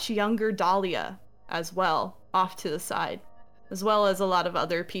younger Dahlia as well, off to the side, as well as a lot of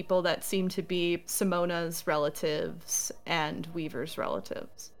other people that seem to be Simona's relatives and Weaver's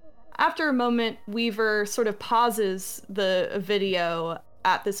relatives. After a moment, Weaver sort of pauses the video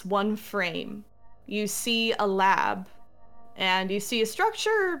at this one frame. You see a lab, And you see a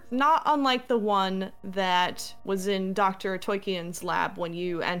structure not unlike the one that was in Dr. Toykian's lab when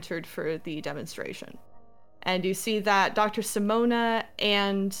you entered for the demonstration. And you see that Dr. Simona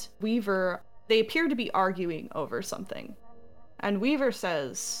and Weaver, they appear to be arguing over something. And Weaver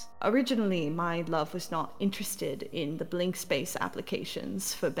says, "Originally, my love was not interested in the blink space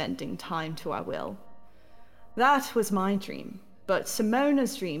applications for bending time to our will. That was my dream, but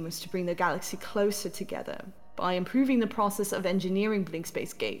Simona's dream was to bring the galaxy closer together by improving the process of engineering blink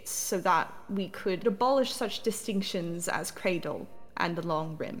space gates so that we could abolish such distinctions as Cradle and the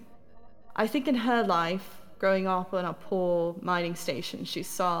Long Rim. I think in her life, growing up on a poor mining station, she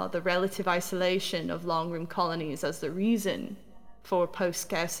saw the relative isolation of Long Rim colonies as the reason for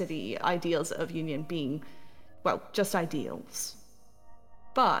post-scarcity ideals of union being, well, just ideals.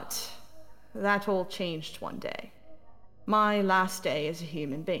 But that all changed one day. My last day as a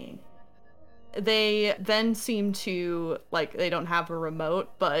human being." They then seem to, like, they don't have a remote,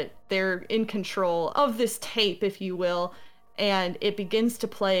 but they're in control of this tape, if you will, and it begins to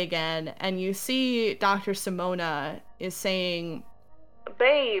play again, and you see Dr. Simona is saying,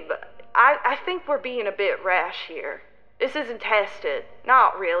 "Babe, I think we're being a bit rash here. This isn't tested.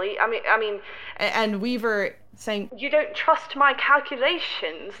 Not really. I mean, and Weaver saying, "You don't trust my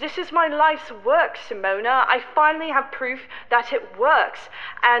calculations. This is my life's work, Simona. I finally have proof that it works.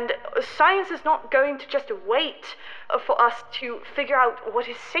 And science is not going to just wait for us to figure out what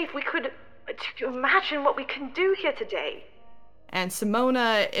is safe. We could to imagine what we can do here today." And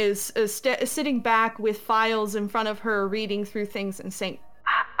Simona is sitting back with files in front of her, reading through things and saying,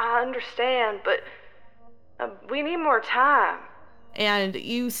 I understand, but we need more time. And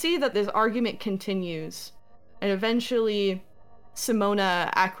you see that this argument continues, and eventually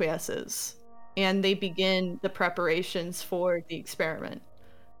Simona acquiesces, and they begin the preparations for the experiment.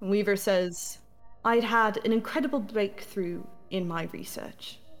 Weaver says, "I'd had an incredible breakthrough in my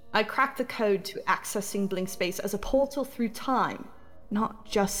research. I cracked the code to accessing blink space as a portal through time, not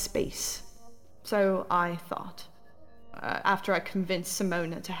just space. So I thought. After I convinced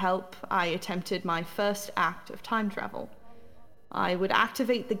Simona to help, I attempted my first act of time travel. I would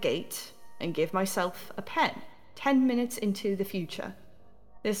activate the gate and give myself a pen, 10 minutes into the future.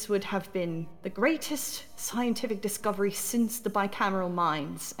 This would have been the greatest scientific discovery since the bicameral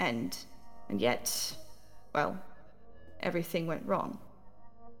minds, and yet, well, everything went wrong."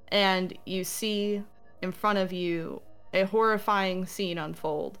 And you see in front of you a horrifying scene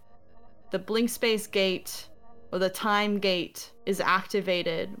unfold. The blink space gate, or the time gate, is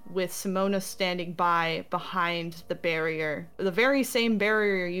activated with Simona standing behind the barrier, the very same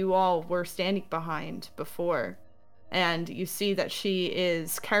barrier you all were standing behind before. And you see that she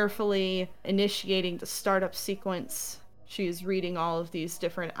is carefully initiating the startup sequence. She is reading all of these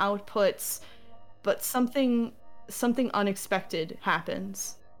different outputs, but something unexpected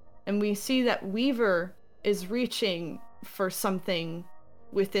happens. And we see that Weaver is reaching for something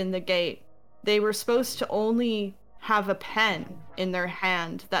within the gate. They were supposed to only have a pen in their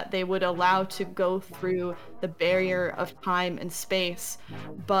hand that they would allow to go through the barrier of time and space,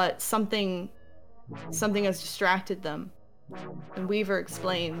 but something has distracted them. And Weaver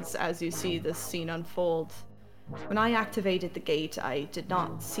explains as you see this scene unfold. "When I activated the gate, I did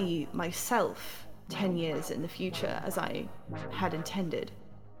not see myself 10 years in the future as I had intended.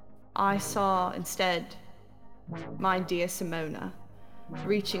 I saw instead my dear Simona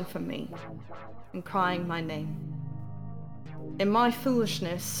reaching for me and crying my name. In my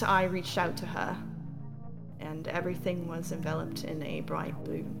foolishness, I reached out to her, and everything was enveloped in a bright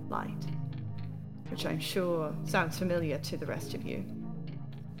blue light, which I'm sure sounds familiar to the rest of you.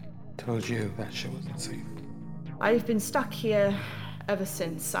 Told you that shit wasn't safe. I've been stuck here ever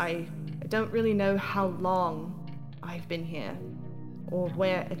since. I don't really know how long I've been here, or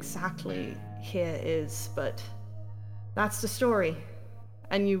where exactly here is, but that's the story."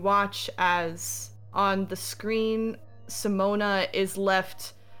 And you watch as on the screen, Simona is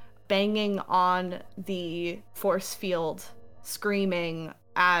left banging on the force field, screaming,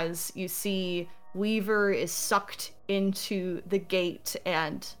 as you see Weaver is sucked into the gate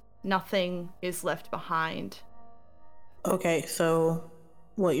and nothing is left behind. Okay, so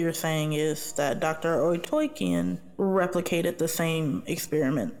what you're saying is that Dr. Oytoikian replicated the same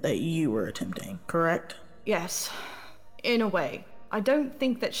experiment that you were attempting, correct? Yes, in a way. I don't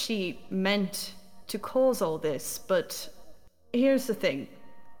think that she meant to cause all this, but here's the thing.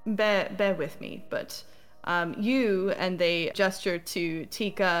 Bear with me, but you, and they gesture to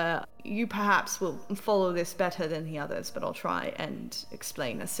Tika, you perhaps will follow this better than the others, but I'll try and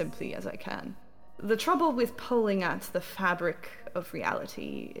explain as simply as I can. The trouble with pulling at the fabric of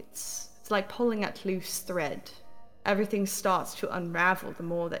reality, it's like pulling at loose thread. everything starts to unravel the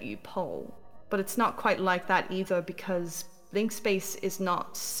more that you pull. But it's not quite like that either, because blink space is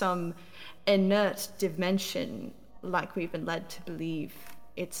not some inert dimension like we've been led to believe.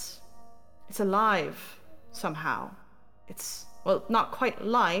 It's alive somehow. It's, well, not quite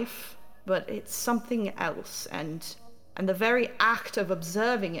life, but it's something else, and the very act of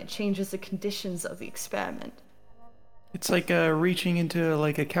observing it changes the conditions of the experiment. It's like reaching into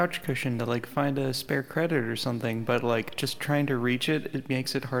like a couch cushion to like find a spare credit or something, but like just trying to reach it, it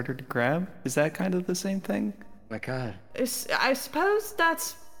makes it harder to grab. Is that kind of the same thing? My God. I suppose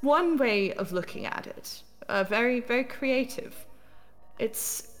that's one way of looking at it. Very, very creative.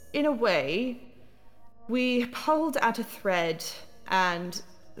 It's, in a way, we pulled at a thread, and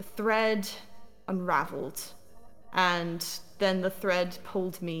the thread unraveled, and then the thread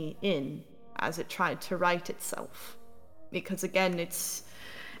pulled me in as it tried to right itself. Because again, it's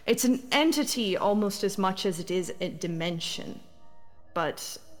an entity almost as much as it is a dimension.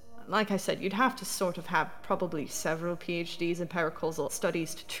 But like I said, you'd have to sort of have probably several PhDs in paracausal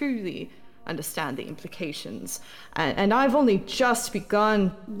studies to truly understand the implications. And I've only just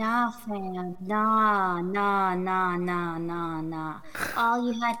begun. Nah, fam. Nah.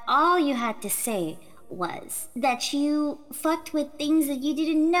 All you had to say was that you fucked with things that you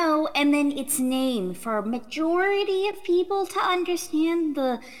didn't know, and then it's named for a majority of people to understand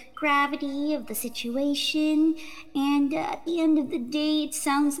the gravity of the situation, and at the end of the day, it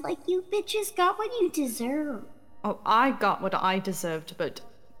sounds like you bitches got what you deserve. Oh, I got what I deserved, but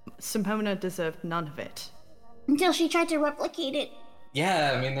Simona deserved none of it. Until she tried to replicate it.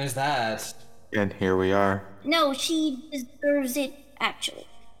 Yeah, I mean, there's that. And here we are. No, she deserves it, actually.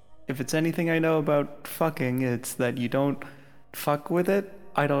 If it's anything I know about fucking, it's that you don't fuck with it.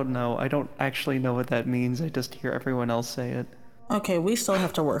 I don't know. I don't actually know what that means. I just hear everyone else say it. Okay, we still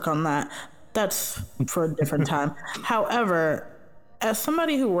have to work on that. That's for a different time. However, as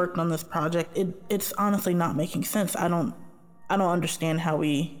somebody who worked on this project, it's honestly not making sense. I don't understand how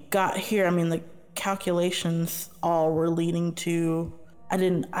we got here. I mean, the calculations all were leading to, I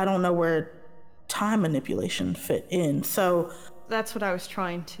don't know where time manipulation fit in. So that's what I was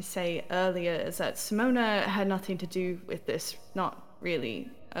trying to say earlier, is that Simona had nothing to do with this. Not really.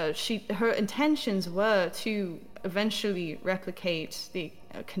 Her intentions were to eventually replicate the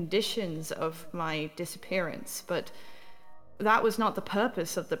conditions of my disappearance, but that was not the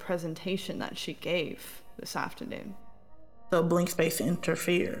purpose of the presentation that she gave this afternoon. So blink space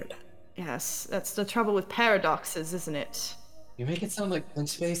interfered. Yes, that's the trouble with paradoxes, isn't it? You make it sound like blink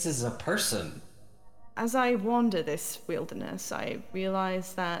space is a person. As I wander this wilderness, I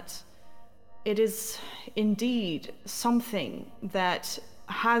realize that it is indeed something that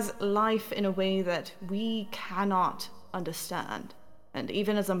has life in a way that we cannot understand. And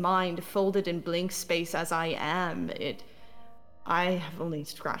even as a mind folded in blink space as I am, I have only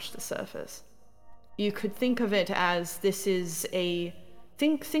scratched the surface. You could think of it as this is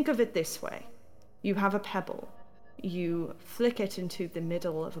think of it this way. You have a pebble. You flick it into the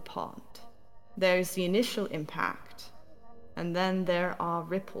middle of a pond. There's the initial impact, and then there are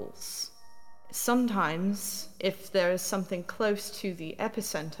ripples. Sometimes, if there is something close to the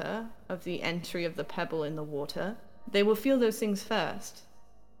epicenter of the entry of the pebble in the water, they will feel those things first.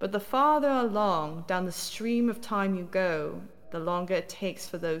 But the farther along down the stream of time you go, the longer it takes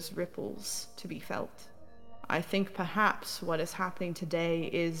for those ripples to be felt. I think perhaps what is happening today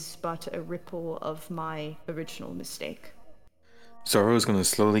is but a ripple of my original mistake. Zoro's gonna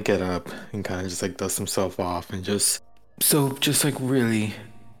slowly get up and kind of just like dust himself off and just like really,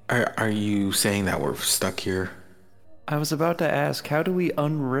 are you saying that we're stuck here? I was about to ask, how do we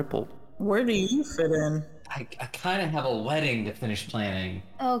unripple? Where do you fit in? I kind of have a wedding to finish planning.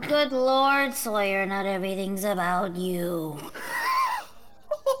 Oh, good Lord, Sawyer, not everything's about you.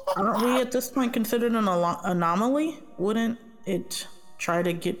 Aren't we at this point considered an anomaly? Wouldn't it try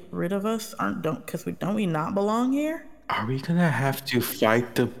to get rid of us? Don't we not belong here? Are we gonna have to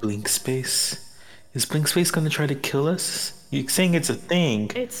fight the blink space? Is blink space gonna try to kill us? You're saying it's a thing.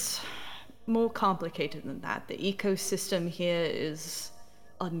 It's more complicated than that. The ecosystem here is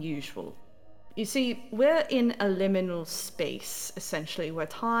unusual. You see, we're in a liminal space, essentially, where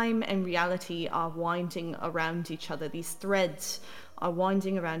time and reality are winding around each other. These threads are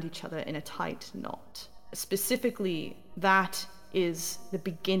winding around each other in a tight knot. Specifically, that is the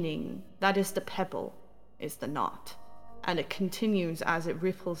beginning. That is the pebble, is the knot. And it continues as it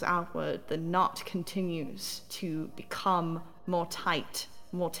ripples outward. The knot continues to become more tight,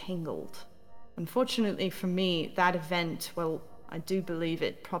 more tangled. Unfortunately for me, that event, well, I do believe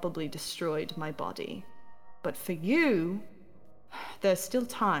it probably destroyed my body. But for you, there's still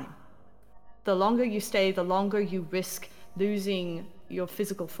time. The longer you stay, the longer you risk losing your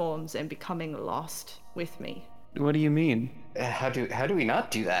physical forms and becoming lost with me. What do you mean? How do we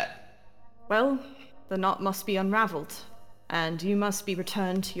not do that? Well, the knot must be unraveled, and you must be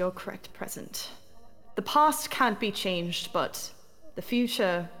returned to your correct present. The past can't be changed, but the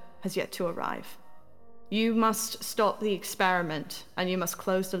future has yet to arrive. You must stop the experiment, and you must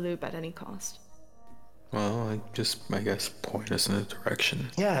close the loop at any cost. Well, I guess point us in a direction.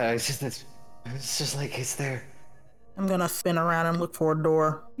 Yeah, it's just like, is there... I'm gonna spin around and look for a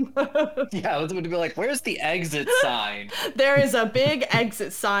door. Yeah, I was going to be like, where's the exit sign? There is a big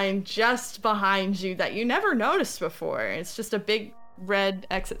exit sign just behind you that you never noticed before. It's just a big red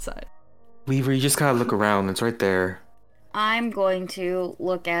exit sign. Weaver, you just gotta look around. It's right there. I'm going to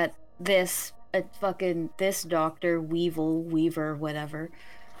look at this, this Dr. Weaver, whatever.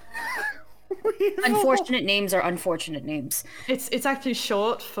 Unfortunate names are unfortunate names. It's actually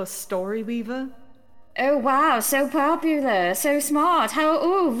short for Story Weaver. Oh wow, so popular, so smart.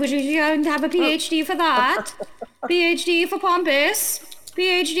 Would you going to have a PhD for that? PhD for Pompous?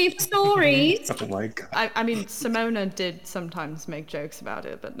 PhD for stories? Oh my god. I mean, Simona did sometimes make jokes about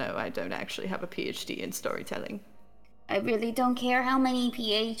it, but no, I don't actually have a PhD in storytelling. I really don't care how many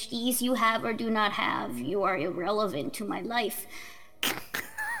PhDs you have or do not have. You are irrelevant to my life.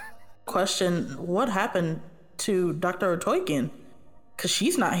 Question, what happened to Dr. Otoykin? Because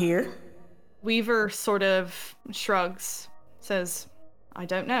she's not here. Weaver sort of shrugs, says, I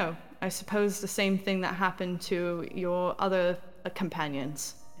don't know. I suppose the same thing that happened to your other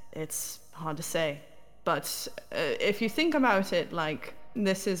companions. It's hard to say. But if you think about it, like,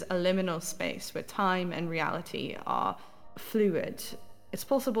 this is a liminal space where time and reality are fluid. It's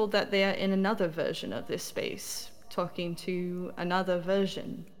possible that they are in another version of this space, talking to another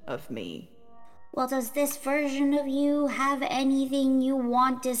version of me. Well, does this version of you have anything you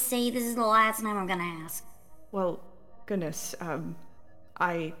want to say? This is the last time I'm gonna ask. Well, goodness,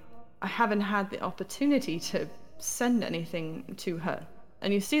 I haven't had the opportunity to send anything to her.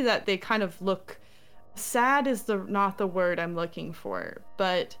 And you see that they kind of look... Sad is not the word I'm looking for,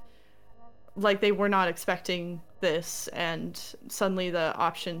 but like they were not expecting this, and suddenly the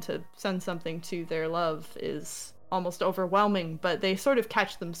option to send something to their love is almost overwhelming, but they sort of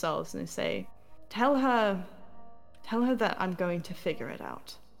catch themselves and they say, Tell her that I'm going to figure it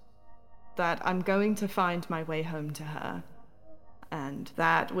out. That I'm going to find my way home to her. And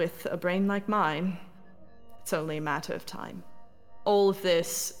that with a brain like mine, it's only a matter of time. All of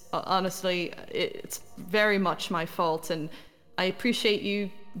this, honestly, it's very much my fault, and I appreciate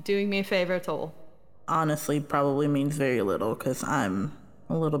you doing me a favor at all. Honestly, probably means very little, because I'm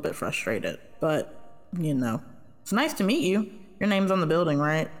a little bit frustrated. But, you know, it's nice to meet you. Your name's on the building,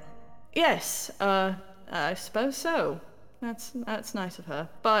 right? Yes, I suppose so. That's nice of her.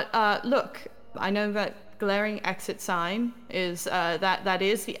 But, look, I know that glaring exit sign is, that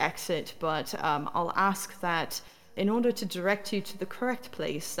is the exit, but, I'll ask that in order to direct you to the correct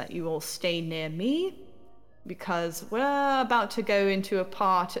place, that you all stay near me, because we're about to go into a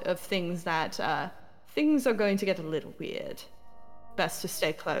part of things that, things are going to get a little weird. Best to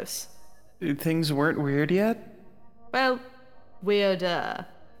stay close. Things weren't weird yet? Well, weirder.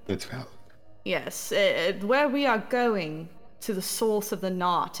 That's valid. Yes, where we are going to the source of the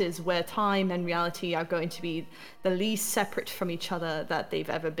knot is where time and reality are going to be the least separate from each other that they've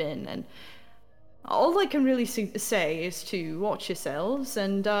ever been, and all I can really say is to watch yourselves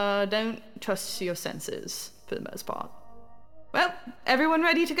and don't trust your senses for the most part. Well, everyone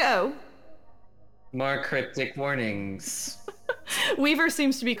ready to go? More cryptic warnings. Weaver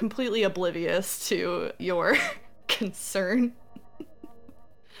seems to be completely oblivious to your concern.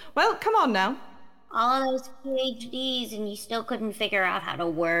 Well, come on now. All of those PhDs and you still couldn't figure out how to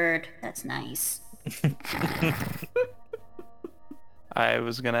word. That's nice. I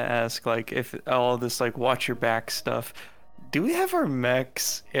was gonna ask, like, if all this, like, watch your back stuff, do we have our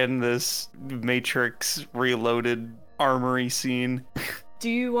mechs in this Matrix Reloaded armory scene? Do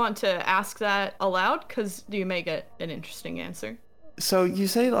you want to ask that aloud? Because you may get an interesting answer. So you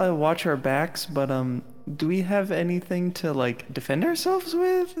say watch our backs, but do we have anything to like defend ourselves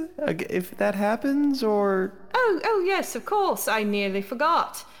with if that happens, or? Oh yes, of course. I nearly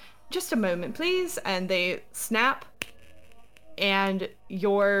forgot. Just a moment, please. And they snap, and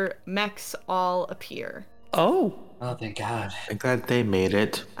your mechs all appear. Oh, thank God. I'm glad they made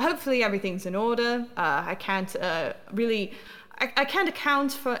it. Hopefully everything's in order. I can't really... I can't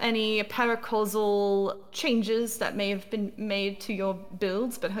account for any paracausal changes that may have been made to your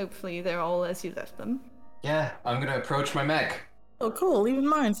builds, but hopefully they're all as you left them. Yeah, I'm gonna approach my mech. Oh, cool. Even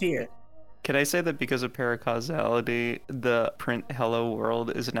mine's here. Can I say that because of paracausality, the print Hello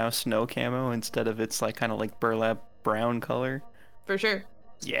World is now snow camo instead of its like kind of like burlap brown color? For sure.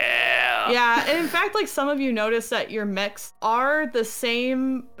 Yeah. Yeah, and in fact, like some of you notice that your mechs are the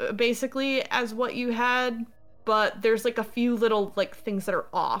same basically as what you had, but there's like a few little like things that are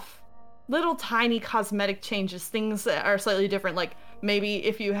off. Little tiny cosmetic changes, things that are slightly different. Like maybe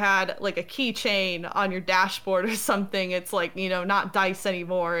if you had like a keychain on your dashboard or something, it's like, you know, not dice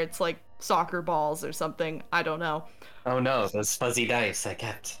anymore. It's like soccer balls or something. I don't know. Oh no, those fuzzy dice I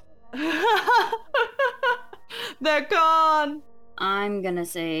kept. They're gone. I'm gonna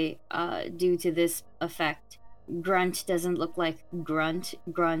say, due to this effect, Grunt doesn't look like Grunt.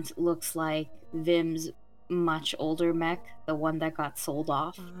 Grunt looks like Vim's much older mech, the one that got sold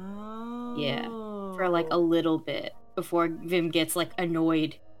off. Yeah, for like a little bit before Vim gets like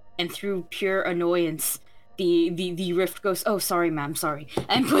annoyed, and through pure annoyance, the rift goes, "Oh, sorry, ma'am, sorry,"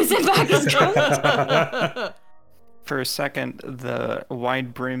 and puts it back as Grunt. For a second, the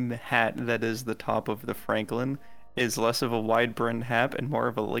wide brim hat that is the top of the Franklin is less of a wide brimmed hat and more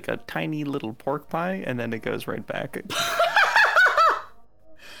of a like a tiny little pork pie, and then it goes right back.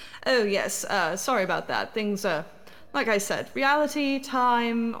 Oh yes, sorry about that. Things, like I said, reality,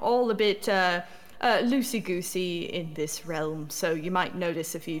 time, all a bit loosey-goosey in this realm, so you might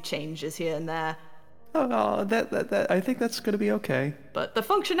notice a few changes here and there. Oh, that I think that's gonna be okay. But the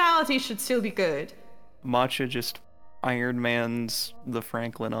functionality should still be good. Matcha just Iron Man's the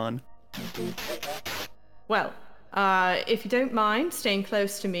Franklin on. Well, if you don't mind staying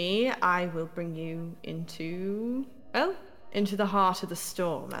close to me, I will bring you into the heart of the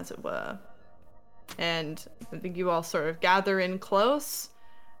storm, as it were. And I think you all sort of gather in close,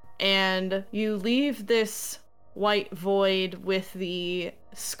 and you leave this white void with the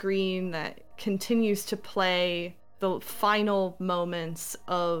screen that continues to play the final moments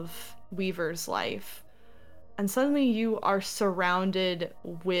of Weaver's life. And suddenly you are surrounded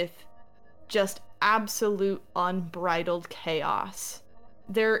with just absolute unbridled chaos.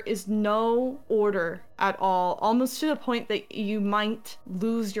 There is no order at all, almost to the point that you might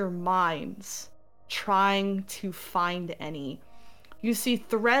lose your minds trying to find any. You see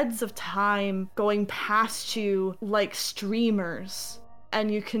threads of time going past you like streamers,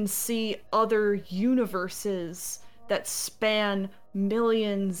 and you can see other universes that span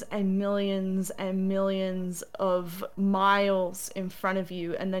millions and millions and millions of miles in front of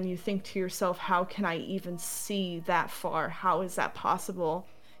you, and then you think to yourself, how can I even see that far? How is that possible?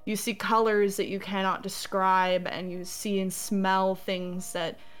 You see colors that you cannot describe, and you see and smell things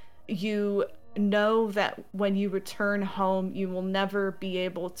that you know that when you return home, you will never be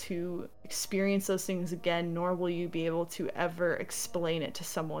able to experience those things again, nor will you be able to ever explain it to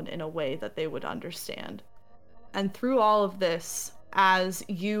someone in a way that they would understand. And through all of this, as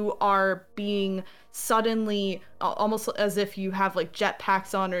you are being suddenly, almost as if you have like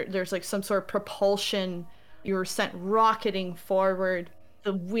jetpacks on, or there's like some sort of propulsion, you're sent rocketing forward.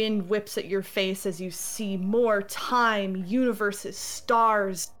 The wind whips at your face as you see more time, universes,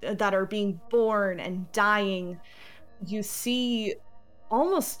 stars that are being born and dying. You see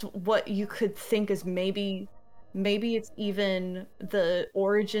almost what you could think is maybe it's even the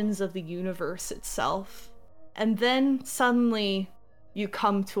origins of the universe itself. And then suddenly you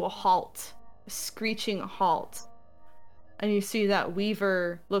come to a halt, a screeching halt. And you see that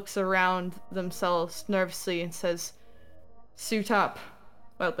Weaver looks around themselves nervously and says, "Suit up."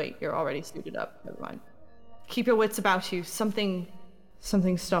 Well, wait, you're already suited up. Never mind. Keep your wits about you. Something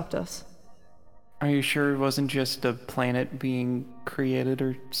stopped us. Are you sure it wasn't just a planet being created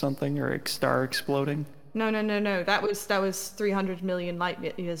or something, or a star exploding? No. That was 300 million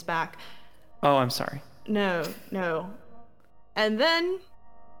light years back. Oh, I'm sorry. No. And then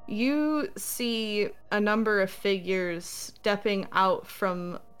you see a number of figures stepping out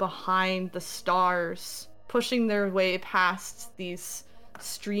from behind the stars, pushing their way past these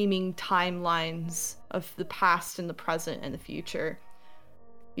streaming timelines of the past and the present and the future.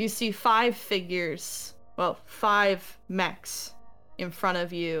 You see 5 figures, 5 mechs in front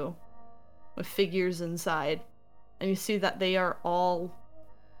of you with figures inside, and you see that they are all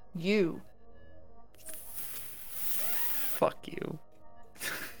you. Fuck you.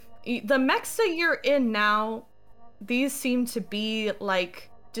 The mechs that you're in now, these seem to be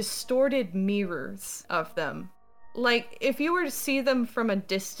like distorted mirrors of them. Like, if you were to see them from a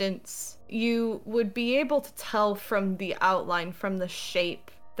distance, you would be able to tell from the outline, from the shape,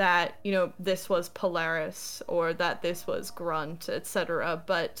 that, you know, this was Polaris, or that this was Grunt, etc.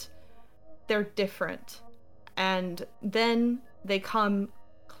 But they're different. And then they come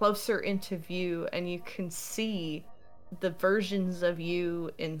closer into view, and you can see the versions of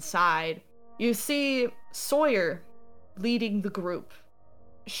you inside. You see Sawyer leading the group.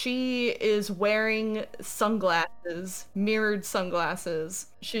 She is wearing sunglasses, mirrored sunglasses.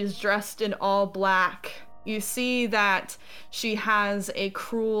 She's dressed in all black. You see that she has a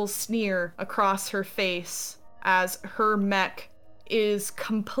cruel sneer across her face as her mech is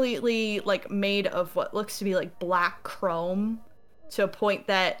completely like made of what looks to be like black chrome, to a point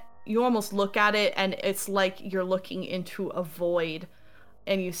that you almost look at it and it's like you're looking into a void,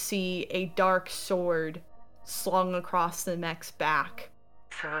 and you see a dark sword slung across the mech's back.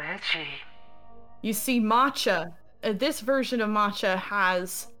 So edgy. You see Matcha. This version of Matcha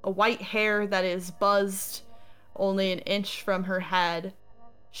has a white hair that is buzzed only an inch from her head.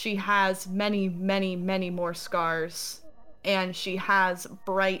 She has many, many, many more scars, and she has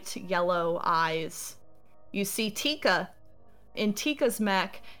bright yellow eyes. You see Tika. In Tika's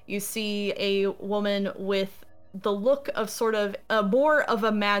mech, you see a woman with the look of sort of more of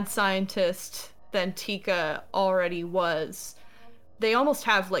a mad scientist than Tika already was. They almost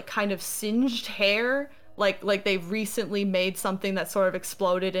have like kind of singed hair, like they've recently made something that sort of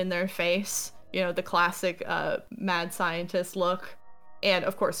exploded in their face. You know, the classic mad scientist look. And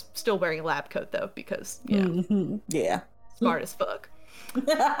of course, still wearing a lab coat though, because, you know, yeah, smart as fuck.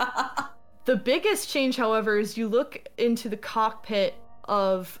 The biggest change, however, is you look into the cockpit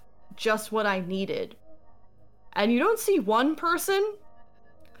of Just What I Needed. And you don't see one person,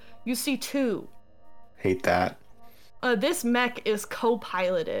 you see two. Hate that. This mech is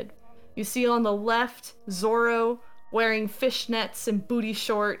co-piloted. You see on the left, Zoro wearing fishnets and booty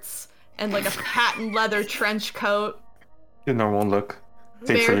shorts and like a patent leather trench coat. Your normal look.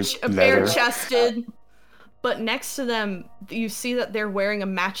 Bare-chested. But next to them, you see that they're wearing a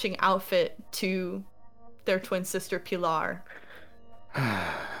matching outfit to their twin sister Pilar,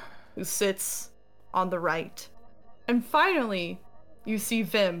 who sits on the right. And finally, you see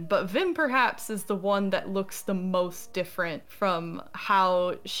Vim, but Vim perhaps is the one that looks the most different from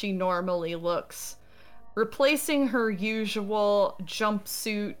how she normally looks. Replacing her usual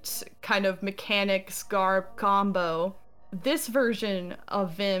jumpsuit kind of mechanics garb combo, this version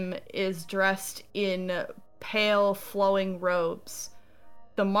of Vim is dressed in pale flowing robes.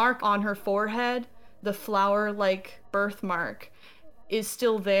 The mark on her forehead, the flower-like birthmark, is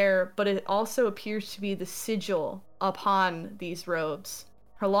still there, but it also appears to be the sigil upon these robes.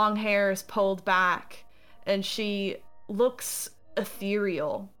 Her long hair is pulled back, and she looks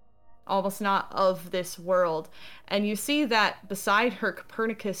ethereal, almost not of this world. And you see that beside her,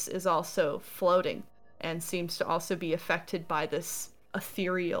 Copernicus is also floating and seems to also be affected by this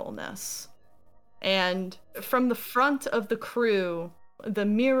etherealness. And from the front of the crew, the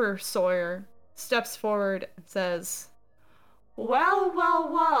Mirror Sawyer steps forward and says, "Well,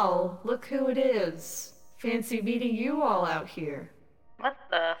 well, well, look who it is. Fancy meeting you all out here." What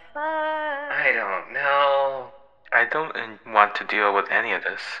the fuck? I don't know. I don't want to deal with any of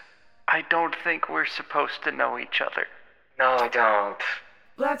this. I don't think we're supposed to know each other. No, I don't.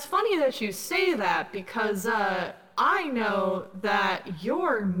 That's funny that you say that, because I know that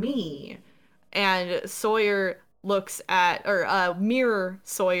you're me. And Sawyer looks at, or Mirror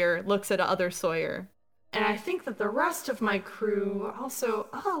Sawyer looks at other Sawyer. And I think that the rest of my crew also,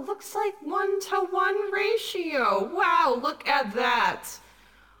 looks like 1-to-1 ratio. Wow, look at that.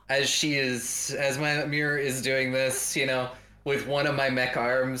 As my mirror is doing this, you know, with one of my mech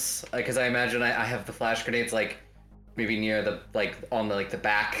arms, because I imagine I have the flash grenades, like, maybe near the, like, on the, like, the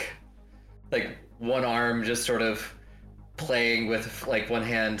back, like, one arm just sort of playing with, like, one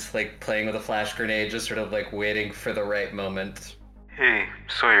hand, like, playing with a flash grenade, just sort of, like, waiting for the right moment. Hey,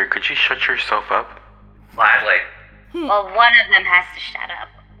 Sawyer, could you shut yourself up? Gladly. Well, one of them has to shut up.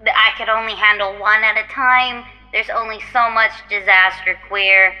 I could only handle one at a time. There's only so much disaster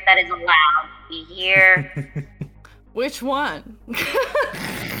queer that is allowed to be here. Which one?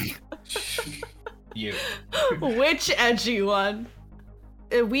 You. Which edgy one?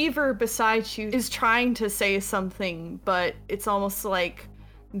 A Weaver beside you is trying to say something, but it's almost like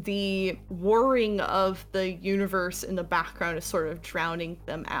the whirring of the universe in the background is sort of drowning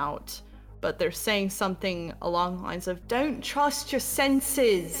them out. But they're saying something along the lines of, "Don't trust your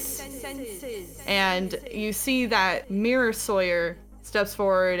senses." And you see that Mirror Sawyer steps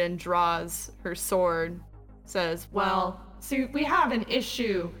forward and draws her sword, says, "Well, see, we have an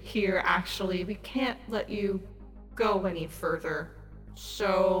issue here, actually. We can't let you go any further.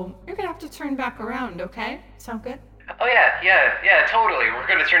 So you're gonna have to turn back around, okay? Sound good?" Oh yeah, totally. We're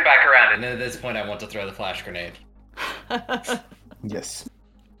gonna turn back around. And at this point, I want to throw the flash grenade. Yes.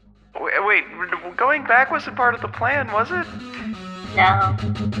 Wait, going back wasn't part of the plan, was it? No.